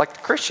picture of like the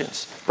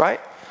Christians, right?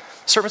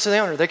 Servants of the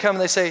owner. They come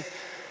and they say,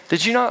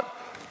 Did you not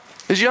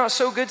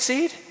sow good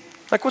seed?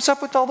 Like, what's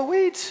up with all the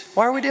weeds?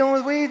 Why are we dealing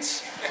with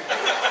weeds?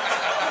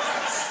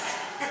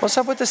 What's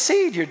up with the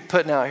seed you're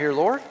putting out here,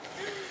 Lord?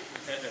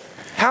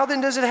 How then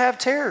does it have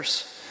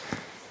tares?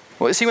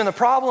 Well, see, when the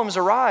problems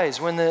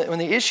arise, when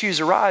the issues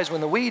arise,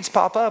 when the weeds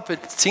pop up,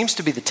 it seems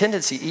to be the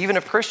tendency, even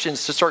of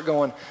Christians, to start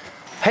going,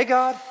 hey,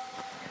 God,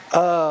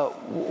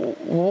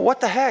 what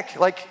the heck?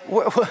 Like,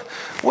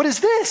 what is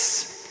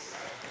this?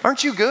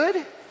 Aren't you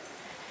good?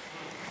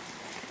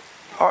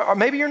 Or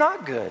maybe you're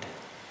not good.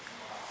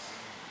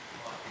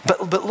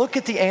 But look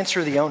at the answer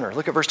of the owner.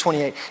 Look at verse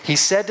 28. He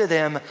said to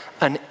them,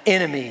 an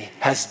enemy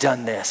has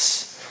done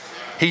this.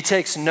 He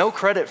takes no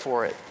credit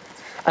for it.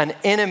 An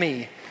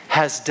enemy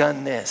has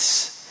done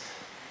this.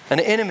 An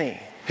enemy.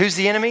 Who's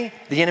the enemy?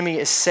 The enemy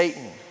is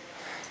Satan.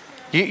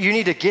 You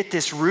need to get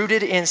this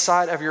rooted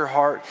inside of your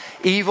heart.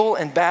 Evil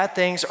and bad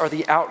things are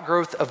the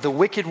outgrowth of the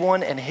wicked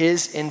one and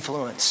his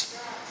influence.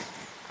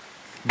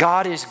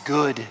 God is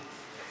good.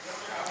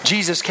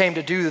 Jesus came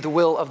to do the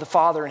will of the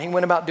Father, and he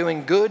went about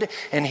doing good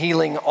and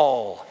healing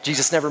all.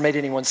 Jesus never made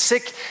anyone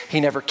sick. He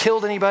never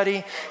killed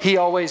anybody. He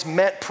always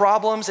met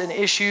problems and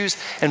issues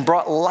and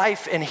brought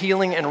life and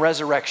healing and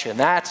resurrection.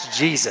 That's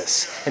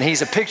Jesus. And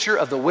he's a picture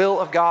of the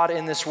will of God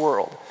in this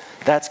world.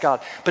 That's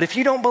God. But if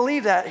you don't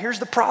believe that, here's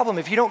the problem.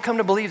 If you don't come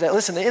to believe that,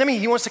 listen, the enemy,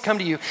 he wants to come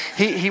to you.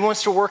 He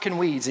wants to work in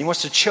weeds. He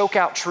wants to choke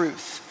out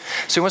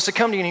truth. So he wants to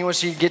come to you and he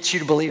wants to get you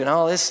to believe in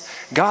all this.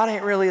 God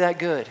ain't really that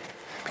good.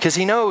 Because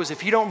he knows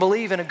if you don't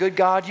believe in a good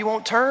God, you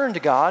won't turn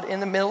to God in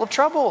the middle of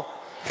trouble.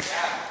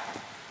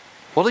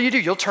 What do?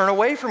 You'll turn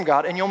away from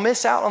God and you'll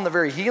miss out on the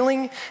very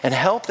healing and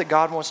help that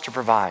God wants to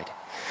provide.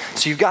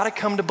 So you've got to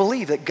come to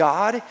believe that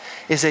God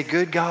is a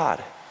good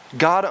God.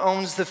 God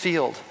owns the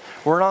field.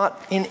 We're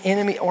not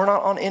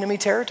on enemy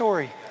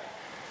territory.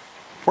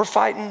 We're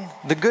fighting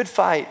the good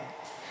fight.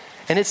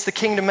 And it's the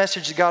kingdom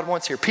message that God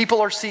wants here. People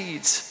are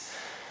seeds.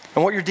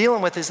 And what you're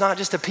dealing with is not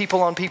just a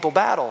people on people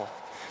battle.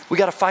 We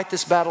got to fight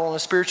this battle on a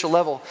spiritual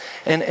level,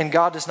 and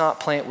God does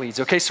not plant weeds.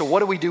 Okay, so what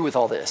do we do with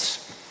all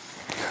this?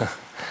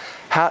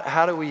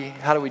 How do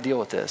we deal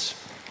with this?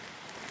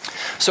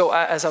 So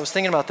as I was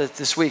thinking about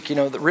this week,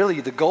 really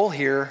the goal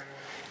here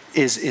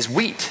is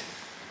wheat.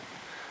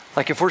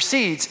 Like if we're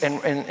seeds,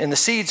 and the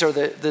seeds are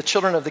the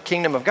children of the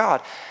kingdom of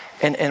God,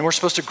 and we're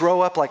supposed to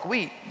grow up like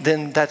wheat,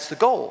 then that's the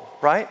goal,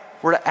 right?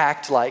 We're to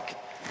act like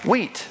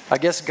wheat. I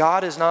guess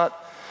God is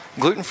not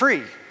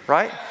gluten-free,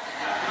 right?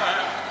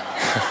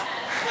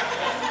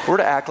 We're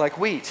to act like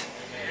wheat.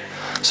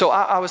 So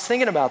I was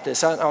thinking about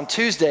this. On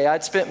Tuesday,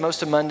 I'd spent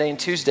most of Monday and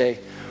Tuesday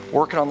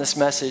working on this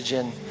message,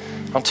 and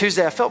On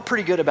Tuesday, I felt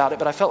pretty good about it,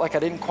 but I felt like I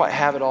didn't quite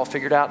have it all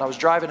figured out. And I was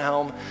driving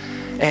home,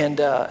 and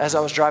as I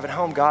was driving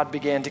home, God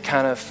began to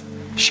kind of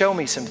show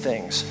me some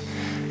things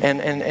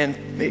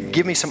and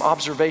give me some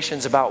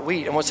observations about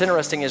wheat. And what's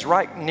interesting is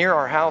right near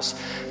our house,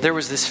 there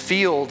was this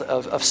field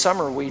of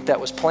summer wheat that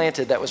was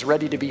planted that was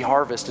ready to be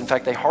harvested. In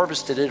fact, they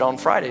harvested it on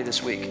Friday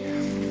this week.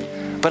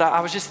 But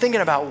I was just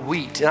thinking about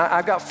wheat, and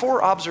I've got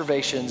 4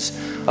 observations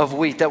of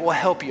wheat that will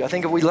help you. I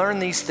think if we learn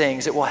these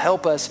things, it will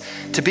help us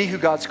to be who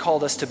God's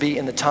called us to be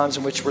in the times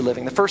in which we're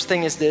living. The first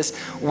thing is this: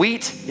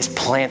 wheat is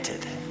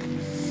planted.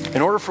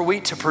 In order for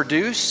wheat to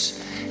produce,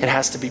 it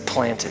has to be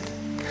planted.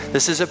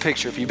 This is a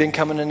picture. If you've been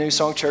coming to New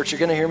Song Church, you're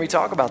going to hear me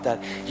talk about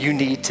that. You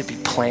need to be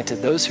planted.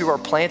 Those who are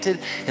planted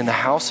in the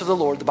house of the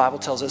Lord, the Bible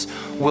tells us,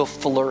 will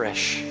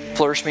flourish.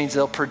 Flourish means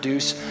they'll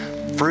produce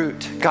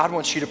fruit. God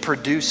wants you to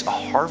produce a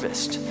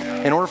harvest.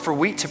 In order for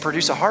wheat to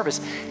produce a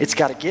harvest, it's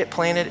got to get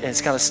planted and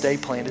it's got to stay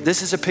planted.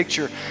 This is a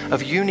picture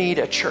of you need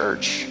a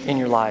church in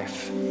your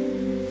life.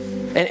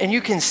 And you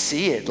can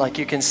see it. Like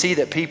you can see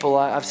that people,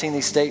 I've seen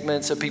these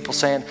statements of people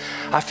saying,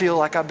 I feel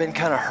like I've been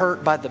kind of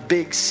hurt by the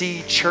Big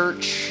C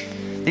church.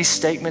 These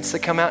statements that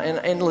come out.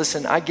 And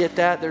listen, I get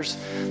that.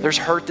 There's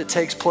hurt that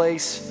takes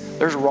place.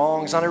 There's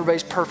wrongs. Not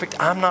everybody's perfect.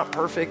 I'm not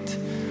perfect.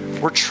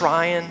 We're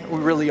trying. We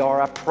really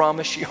are. I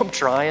promise you I'm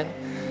trying.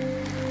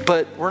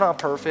 But we're not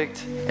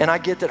perfect. And I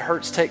get that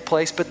hurts take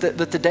place. But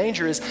the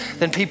danger is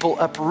then people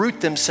uproot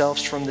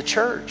themselves from the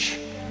church.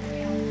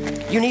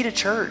 You need a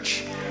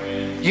church.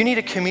 You need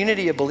a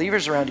community of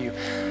believers around you.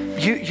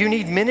 You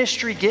need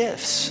ministry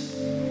gifts.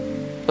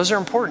 Those are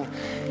important.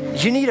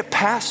 You need a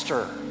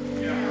pastor.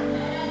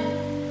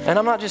 And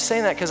I'm not just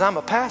saying that because I'm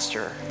a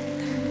pastor.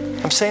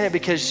 I'm saying it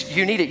because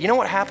you need it. You know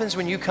what happens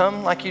when you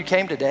come like you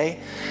came today?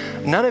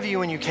 None of you,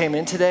 when you came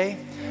in today,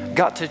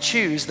 got to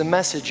choose the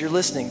message you're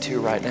listening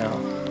to right now.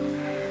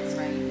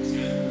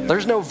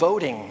 There's no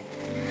voting.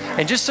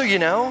 And just so you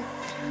know,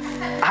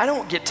 I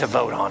don't get to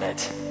vote on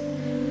it.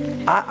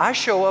 I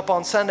show up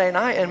on Sunday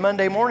night and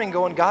Monday morning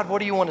going, God, what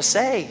do you want to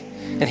say?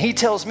 And he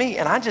tells me,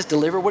 and I just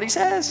deliver what he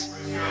says.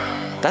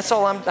 That's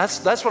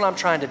what I'm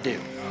trying to do.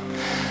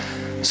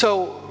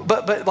 So,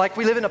 but like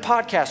we live in a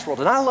podcast world,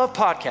 and I love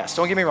podcasts.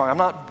 Don't get me wrong. I'm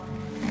not,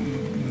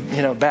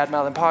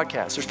 bad-mouthing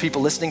podcasts. There's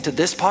people listening to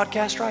this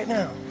podcast right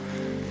now.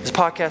 These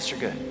podcasts are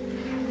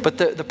good. But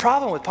the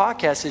problem with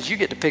podcasts is you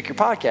get to pick your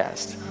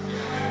podcast.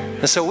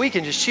 And so we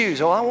can just choose,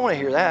 I want to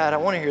hear that. I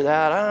want to hear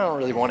that. I don't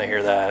really want to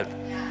hear that. I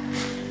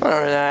don't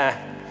really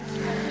that.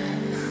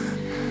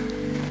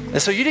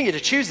 And so you didn't get to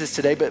choose this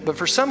today, but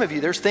for some of you,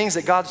 there's things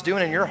that God's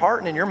doing in your heart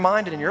and in your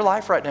mind and in your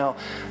life right now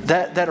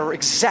that are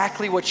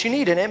exactly what you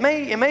need. And it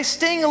may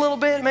sting a little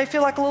bit. It may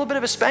feel like a little bit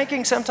of a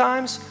spanking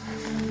sometimes,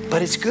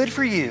 but it's good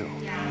for you.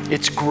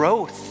 It's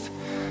growth.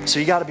 So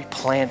you got to be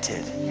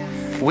planted.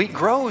 Wheat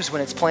grows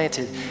when it's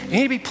planted. You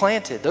need to be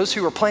planted. Those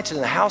who are planted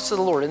in the house of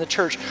the Lord, in the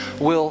church,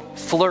 will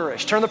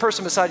flourish. Turn to the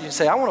person beside you and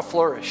say, I want to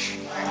flourish.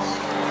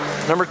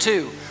 Number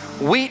 2,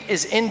 wheat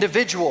is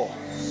individual.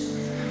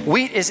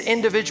 Wheat is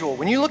individual.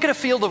 When you look at a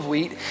field of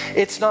wheat,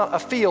 it's not a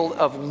field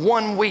of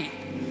one wheat.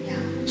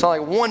 It's not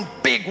like one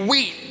big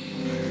wheat.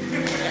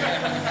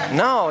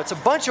 No, it's a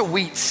bunch of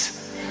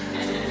wheats.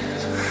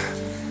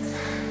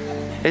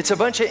 It's a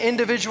bunch of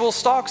individual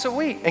stalks of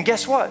wheat. And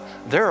guess what?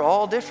 They're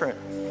all different.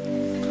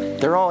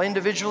 They're all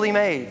individually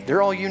made.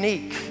 They're all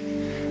unique.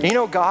 And you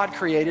know, God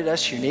created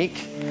us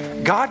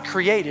unique. God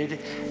created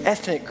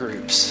ethnic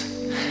groups.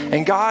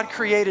 And God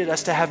created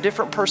us to have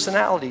different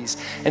personalities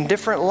and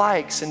different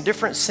likes and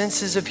different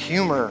senses of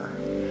humor.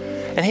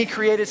 And he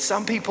created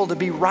some people to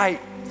be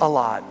right a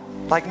lot,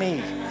 like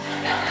me.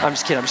 I'm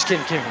just kidding.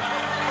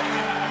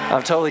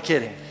 I'm totally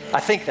kidding.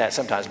 I think that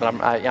sometimes, but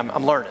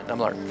I'm learning.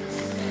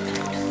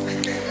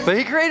 But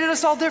he created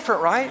us all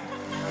different, right?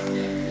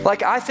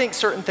 Like I think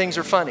certain things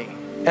are funny.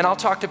 And I'll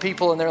talk to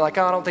people and they're like,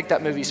 I don't think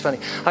that movie's funny.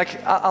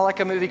 Like I like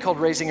a movie called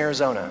Raising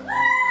Arizona.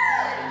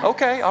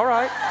 Okay, all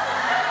right.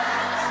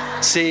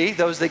 See,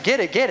 those that get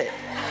it.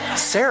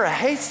 Sarah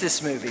hates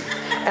this movie.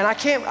 And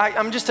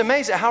I'm just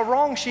amazed at how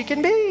wrong she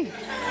can be.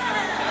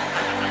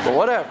 But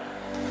whatever.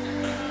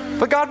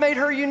 But God made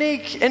her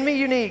unique and me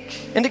unique.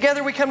 And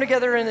together we come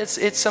together and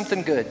it's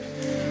something good.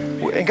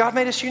 And God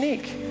made us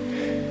unique.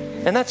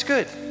 And that's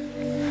good.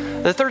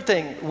 The third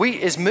thing,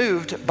 wheat is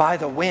moved by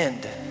the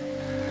wind.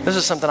 This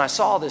is something I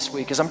saw this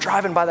week. As I'm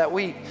driving by that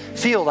wheat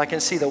field, I can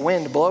see the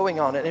wind blowing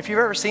on it. And if you've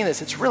ever seen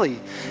this, it's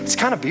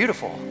kind of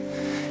beautiful.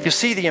 You'll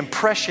see the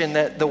impression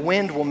that the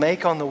wind will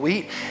make on the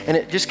wheat, and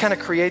it just kind of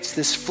creates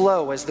this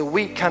flow as the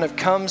wheat kind of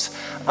comes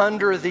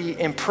under the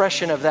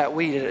impression of that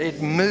wheat.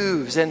 It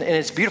moves, and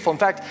it's beautiful. In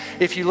fact,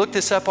 if you look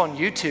this up on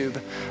YouTube,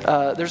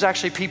 there's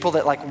actually people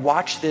that like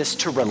watch this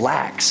to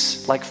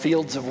relax, like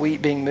fields of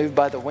wheat being moved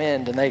by the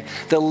wind, and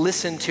they'll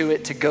listen to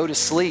it to go to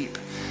sleep.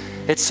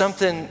 It's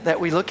something that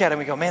we look at and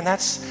we go, man,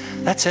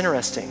 that's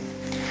interesting.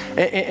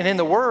 And in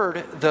the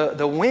Word,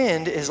 the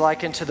wind is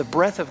likened to the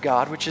breath of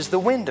God, which is the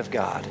wind of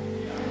God.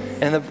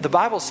 And the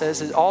Bible says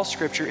that all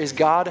scripture is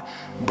God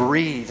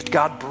breathed.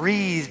 God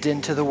breathed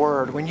into the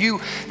word. When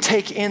you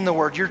take in the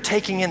word, you're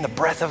taking in the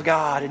breath of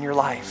God in your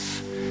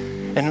life.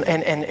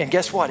 And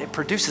guess what? It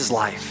produces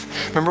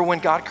life. Remember when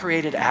God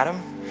created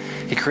Adam?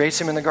 He creates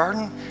him in the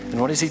garden.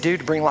 And what does he do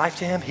to bring life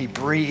to him? He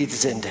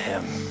breathes into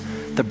him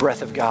the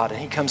breath of God, and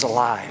he comes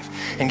alive.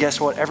 And guess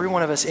what? Every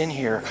one of us in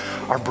here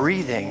are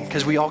breathing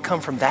because we all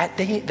come from that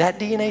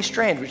DNA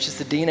strand, which is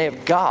the DNA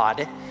of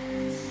God.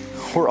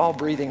 We're all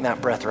breathing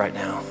that breath right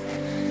now.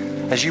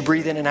 As you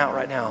breathe in and out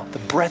right now, the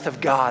breath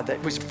of God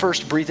that was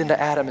first breathed into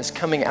Adam is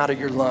coming out of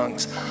your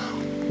lungs.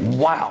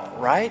 Wow,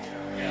 right?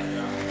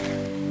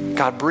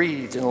 God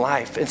breathed in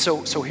life. And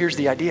so here's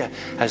the idea.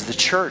 As the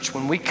church,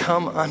 when we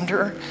come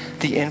under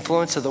the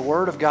influence of the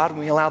Word of God, when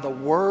we allow the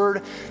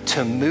Word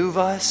to move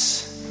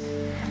us,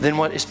 then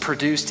what is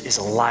produced is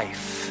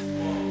life.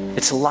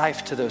 It's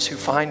life to those who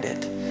find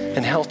it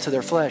and health to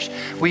their flesh.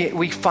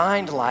 We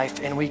find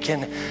life and we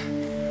can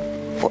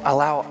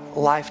allow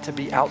life to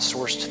be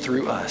outsourced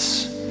through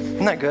us.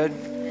 Isn't that good?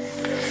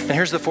 And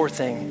here's the fourth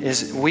thing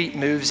is wheat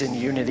moves in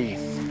unity.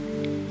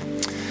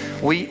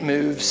 Wheat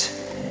moves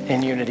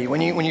in unity.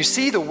 When you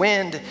see the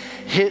wind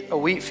hit a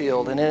wheat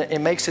field and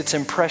it makes its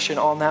impression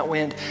on that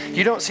wind,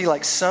 you don't see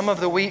like some of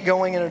the wheat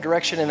going in a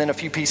direction and then a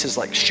few pieces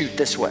like shoot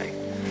this way.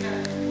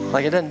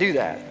 Like it doesn't do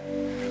that.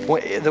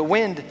 When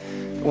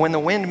the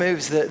wind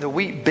moves, the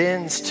wheat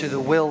bends to the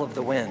will of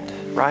the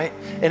wind, right?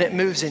 And it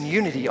moves in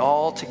unity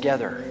all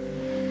together.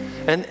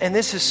 And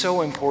this is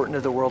so important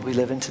to the world we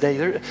live in today.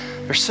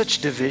 There's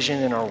such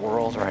division in our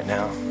world right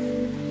now.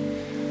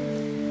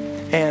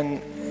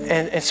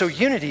 And so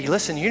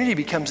unity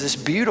becomes this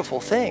beautiful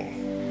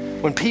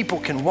thing. When people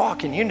can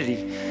walk in unity,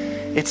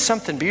 it's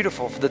something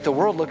beautiful that the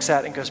world looks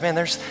at and goes, man,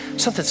 there's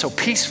something so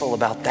peaceful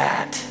about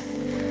that.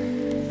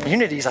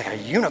 Unity is like a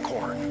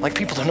unicorn. Like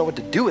people don't know what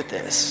to do with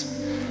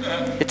this.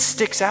 It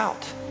sticks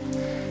out.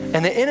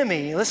 And the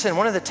enemy, listen,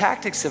 one of the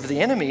tactics of the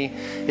enemy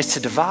is to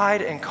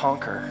divide and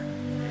conquer.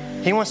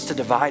 He wants to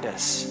divide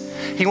us.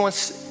 He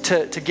wants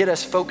to get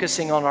us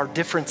focusing on our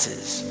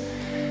differences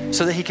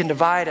so that he can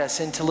divide us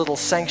into little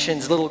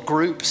sanctions, little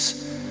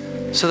groups,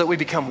 so that we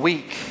become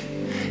weak.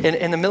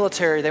 In the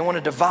military, they want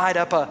to divide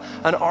up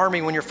an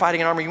army. When you're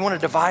fighting an army, you want to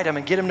divide them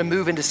and get them to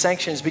move into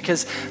sanctions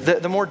because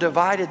the more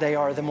divided they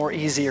are, the more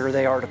easier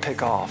they are to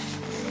pick off.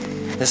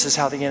 This is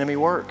how the enemy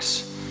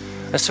works.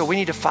 And so we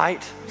need to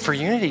fight for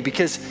unity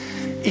because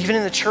even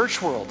in the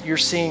church world, you're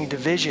seeing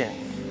division.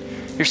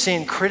 You're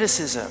seeing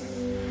criticism.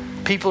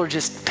 People are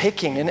just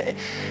picking and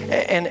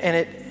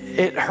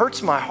it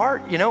hurts my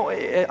heart. You know,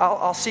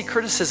 I'll see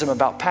criticism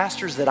about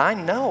pastors that I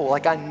know.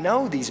 Like I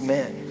know these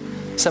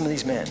men, some of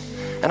these men.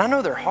 And I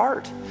know their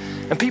heart.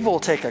 And people will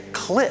take a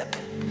clip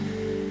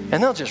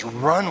and they'll just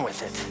run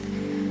with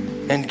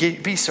it and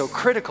be so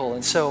critical.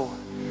 And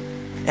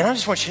I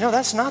just want you to know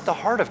that's not the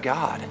heart of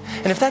God.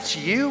 And if that's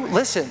you,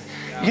 listen,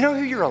 you know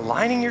who you're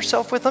aligning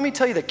yourself with? Let me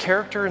tell you the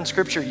character in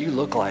Scripture you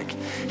look like.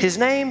 His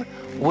name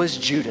was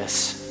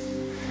Judas.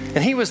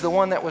 And he was the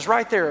one that was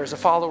right there as a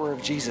follower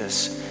of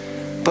Jesus,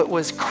 but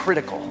was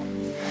critical.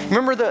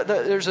 Remember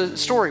there's a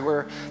story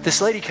where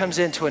this lady comes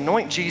in to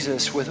anoint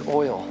Jesus with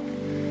oil.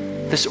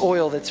 This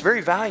oil that's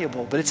very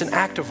valuable, but it's an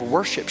act of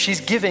worship. She's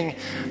giving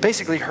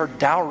basically her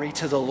dowry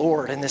to the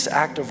Lord in this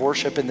act of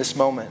worship in this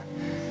moment.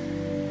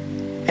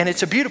 And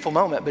it's a beautiful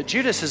moment, but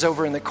Judas is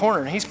over in the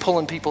corner and he's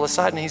pulling people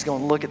aside and he's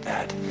going, look at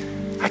that.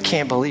 I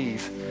can't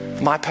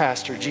believe my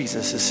pastor,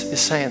 Jesus, is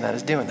saying that,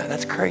 is doing that.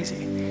 That's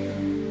crazy.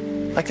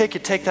 Like they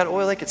could take that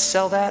oil, they could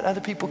sell that,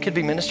 other people could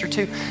be ministered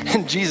to.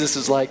 And Jesus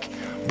is like,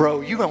 bro,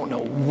 you don't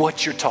know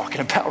what you're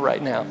talking about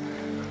right now.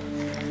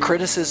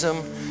 Criticism.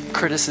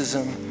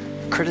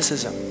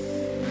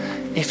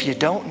 If you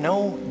don't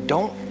know,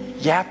 don't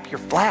yap your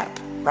flap,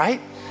 right?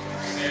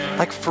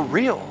 Like for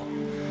real.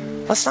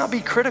 Let's not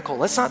be critical.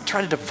 Let's not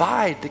try to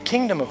divide the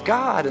kingdom of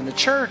God and the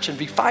church and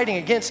be fighting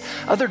against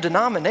other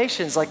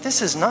denominations. Like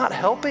this is not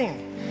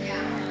helping.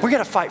 We got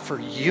to fight for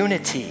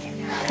unity.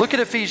 Look at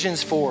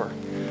Ephesians 4.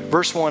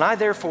 Verse 1, I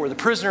therefore, the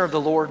prisoner of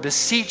the Lord,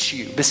 beseech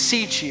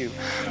you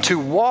to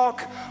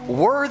walk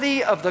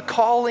worthy of the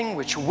calling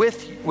with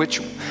which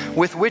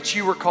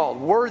you were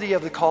called. Worthy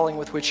of the calling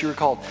with which you were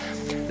called.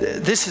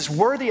 This is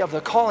worthy of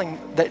the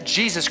calling that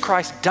Jesus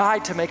Christ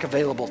died to make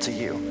available to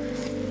you.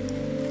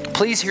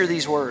 Please hear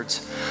these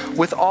words.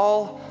 With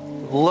all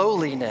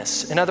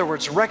lowliness. In other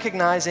words,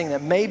 recognizing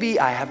that maybe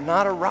I have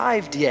not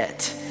arrived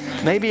yet.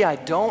 Maybe I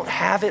don't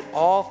have it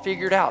all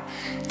figured out.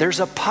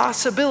 There's a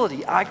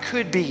possibility I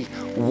could be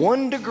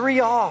 1 degree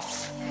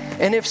off.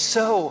 And if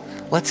so,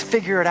 let's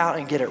figure it out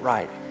and get it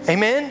right.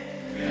 Amen?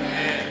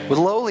 Amen. With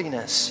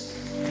lowliness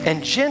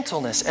and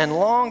gentleness and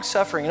long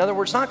suffering. In other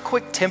words, not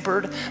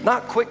quick-tempered,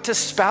 not quick to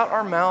spout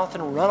our mouth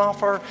and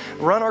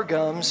run our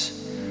gums,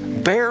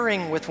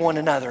 bearing with one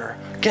another.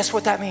 Guess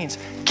what that means?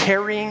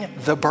 Carrying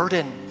the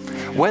burden.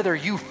 Whether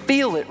you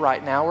feel it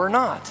right now or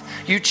not.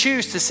 You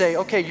choose to say,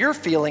 okay, you're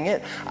feeling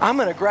it. I'm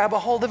going to grab a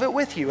hold of it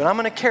with you and I'm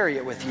going to carry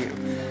it with you.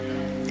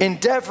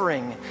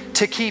 Endeavoring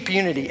to keep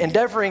unity.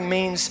 Endeavoring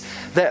means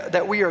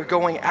that we are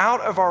going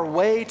out of our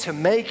way to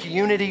make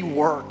unity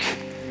work.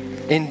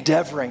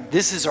 Endeavoring.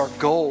 This is our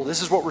goal.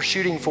 This is what we're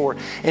shooting for.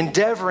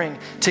 Endeavoring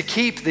to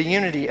keep the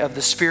unity of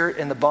the Spirit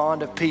and the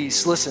bond of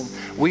peace. Listen,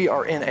 we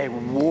are in a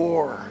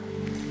war.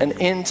 An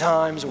end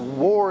times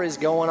war is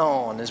going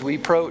on as we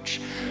approach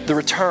the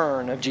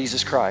return of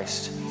Jesus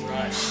Christ.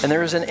 And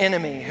there is an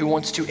enemy who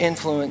wants to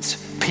influence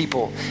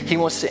people. He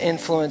wants to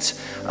influence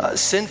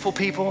sinful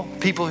people,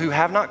 people who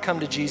have not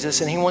come to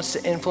Jesus, and he wants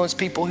to influence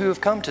people who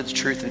have come to the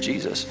truth of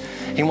Jesus.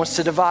 He wants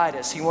to divide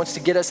us. He wants to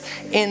get us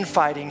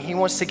infighting. He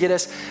wants to get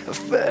us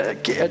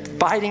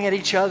biting at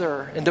each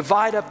other and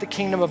divide up the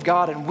kingdom of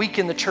God and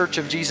weaken the church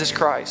of Jesus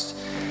Christ.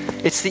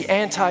 It's the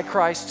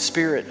Antichrist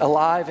spirit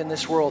alive in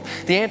this world.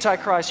 The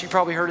Antichrist, you've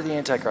probably heard of the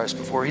Antichrist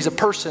before. He's a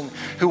person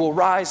who will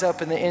rise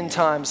up in the end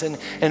times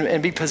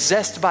and be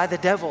possessed by the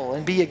devil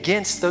and be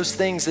against those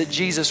things that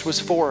Jesus was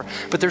for.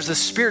 But there's the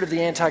spirit of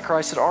the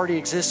Antichrist that already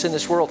exists in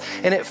this world,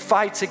 and it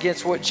fights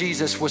against what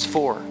Jesus was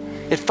for.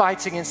 It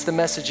fights against the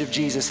message of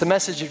Jesus. The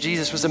message of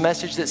Jesus was a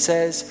message that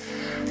says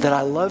that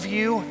I love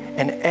you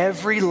and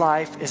every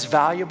life is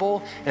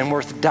valuable and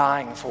worth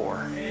dying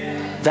for.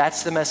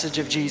 That's the message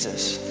of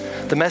Jesus.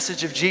 The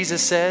message of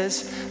Jesus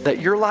says that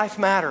your life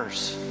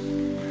matters.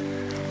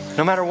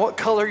 No matter what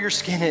color your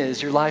skin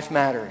is, your life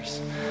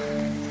matters.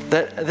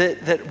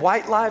 That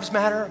white lives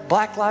matter,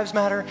 black lives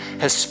matter,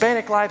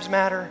 Hispanic lives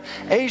matter,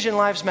 Asian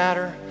lives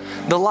matter.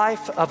 The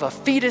life of a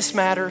fetus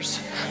matters.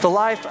 The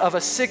life of a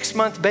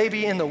 6-month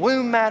baby in the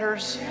womb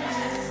matters.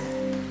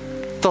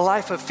 The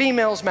life of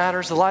females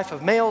matters. The life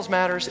of males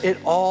matters. It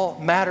all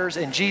matters,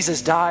 and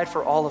Jesus died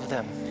for all of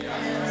them.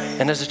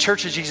 And as a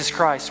church of Jesus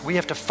Christ, we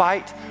have to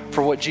fight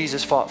for what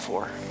Jesus fought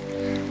for.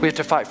 We have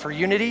to fight for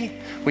unity.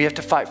 We have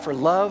to fight for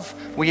love.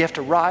 We have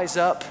to rise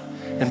up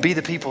and be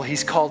the people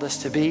He's called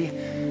us to be.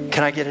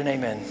 Can I get an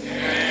amen?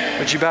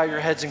 Would you bow your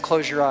heads and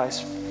close your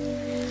eyes?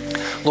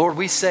 Lord,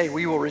 we say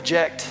we will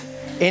reject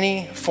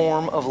any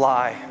form of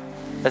lie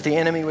that the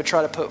enemy would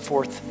try to put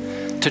forth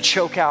to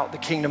choke out the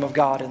kingdom of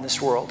God in this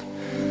world.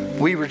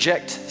 We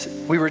reject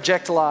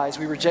lies.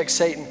 We reject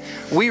Satan.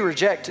 We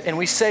reject and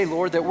we say,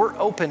 Lord, that we're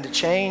open to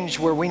change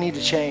where we need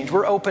to change.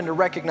 We're open to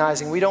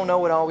recognizing we don't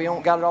know it all. We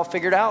don't got it all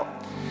figured out.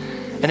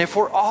 And if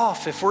we're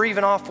off, if we're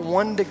even off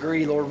 1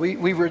 degree, Lord, we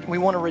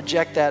want to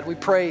reject that. We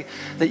pray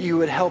that you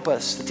would help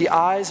us, that the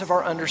eyes of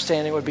our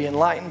understanding would be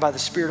enlightened by the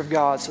Spirit of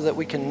God so that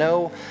we can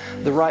know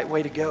the right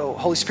way to go.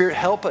 Holy Spirit,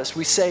 help us.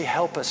 We say,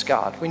 help us,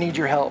 God. We need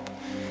your help.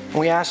 And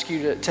we ask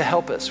you to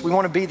help us. We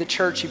want to be the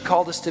church you've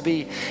called us to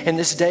be in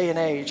this day and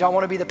age. I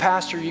want to be the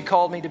pastor you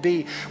called me to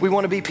be. We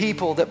want to be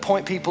people that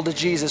point people to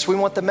Jesus. We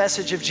want the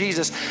message of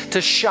Jesus to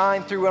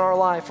shine through in our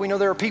life. We know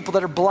there are people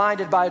that are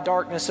blinded by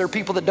darkness. There are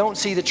people that don't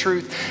see the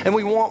truth. And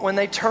we want when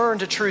they turn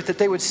to truth that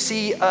they would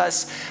see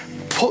us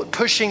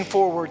pushing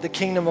forward the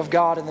kingdom of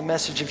God and the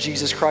message of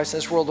Jesus Christ in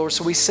this world, Lord.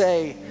 So we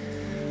say,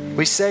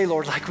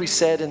 Lord, like we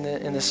said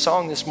in the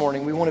song this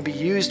morning, we want to be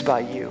used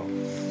by you.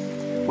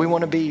 We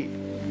want to be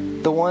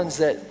the ones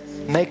that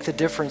make the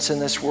difference in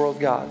this world,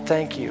 God.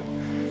 Thank you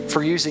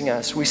for using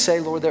us. We say,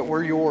 Lord, that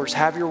we're yours.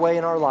 Have your way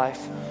in our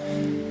life.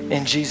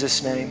 In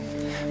Jesus' name.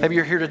 Maybe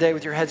you're here today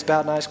with your heads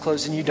bowed and eyes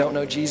closed and you don't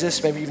know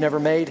Jesus. Maybe you've never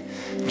made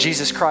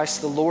Jesus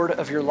Christ the Lord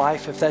of your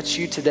life. If that's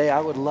you today, I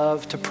would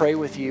love to pray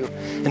with you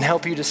and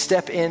help you to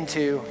step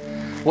into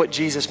what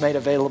Jesus made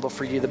available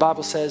for you. The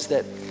Bible says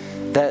that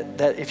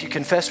if you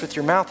confess with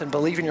your mouth and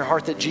believe in your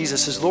heart that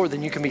Jesus is Lord,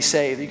 then you can be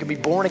saved. You can be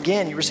born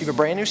again. You receive a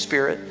brand new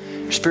spirit.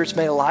 Your spirit's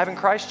made alive in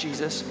Christ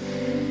Jesus.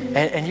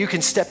 And you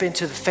can step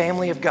into the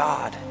family of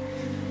God.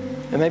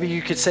 And maybe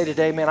you could say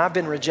today, man, I've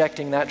been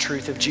rejecting that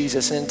truth of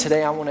Jesus. And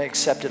today I want to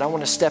accept it. I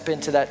want to step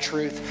into that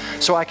truth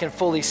so I can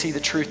fully see the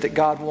truth that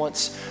God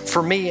wants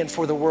for me and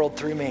for the world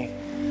through me.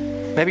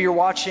 Maybe you're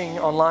watching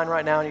online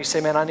right now and you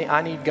say, man,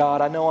 I need God.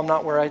 I know I'm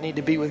not where I need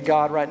to be with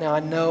God right now. I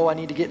know I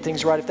need to get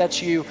things right. If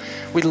that's you,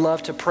 we'd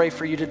love to pray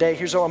for you today.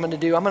 Here's what I'm going to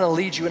do. I'm going to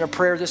lead you in a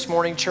prayer this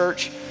morning,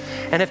 church.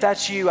 And if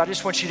that's you, I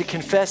just want you to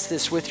confess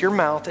this with your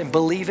mouth and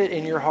believe it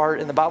in your heart.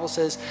 And the Bible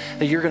says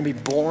that you're going to be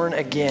born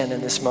again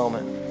in this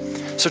moment.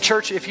 So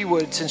church, if you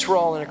would, since we're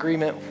all in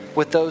agreement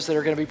with those that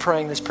are going to be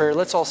praying this prayer,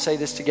 let's all say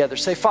this together.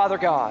 Say, Father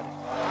God,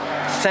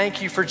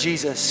 thank you for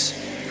Jesus.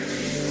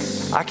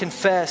 I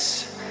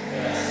confess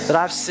that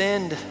I've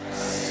sinned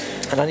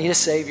and I need a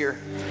Savior.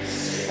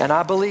 And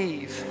I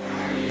believe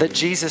that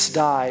Jesus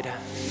died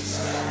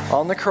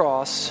on the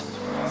cross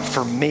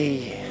for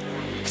me.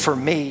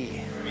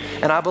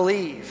 And I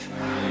believe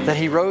that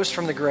He rose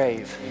from the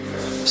grave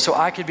so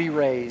I could be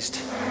raised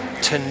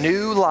to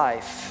new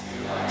life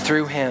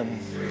through Him.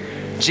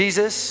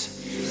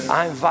 Jesus,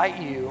 I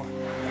invite you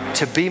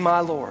to be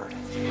my Lord.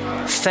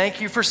 Thank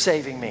you for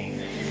saving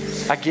me.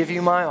 I give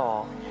you my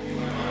all.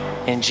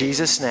 In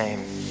Jesus'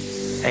 name,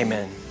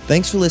 amen.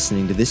 Thanks for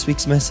listening to this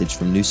week's message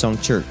from New Song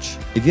Church.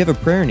 If you have a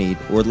prayer need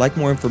or would like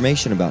more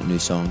information about New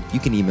Song,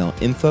 you can email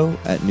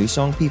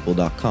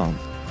info@newsongpeople.com.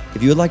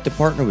 If you would like to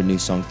partner with New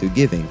Song through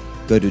giving,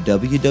 go to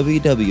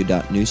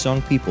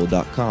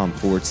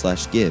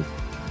www.newsongpeople.com/give.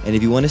 And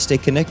if you want to stay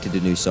connected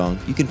to New Song,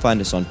 you can find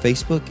us on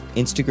Facebook,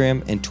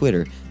 Instagram, and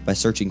Twitter by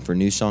searching for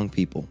New Song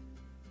People.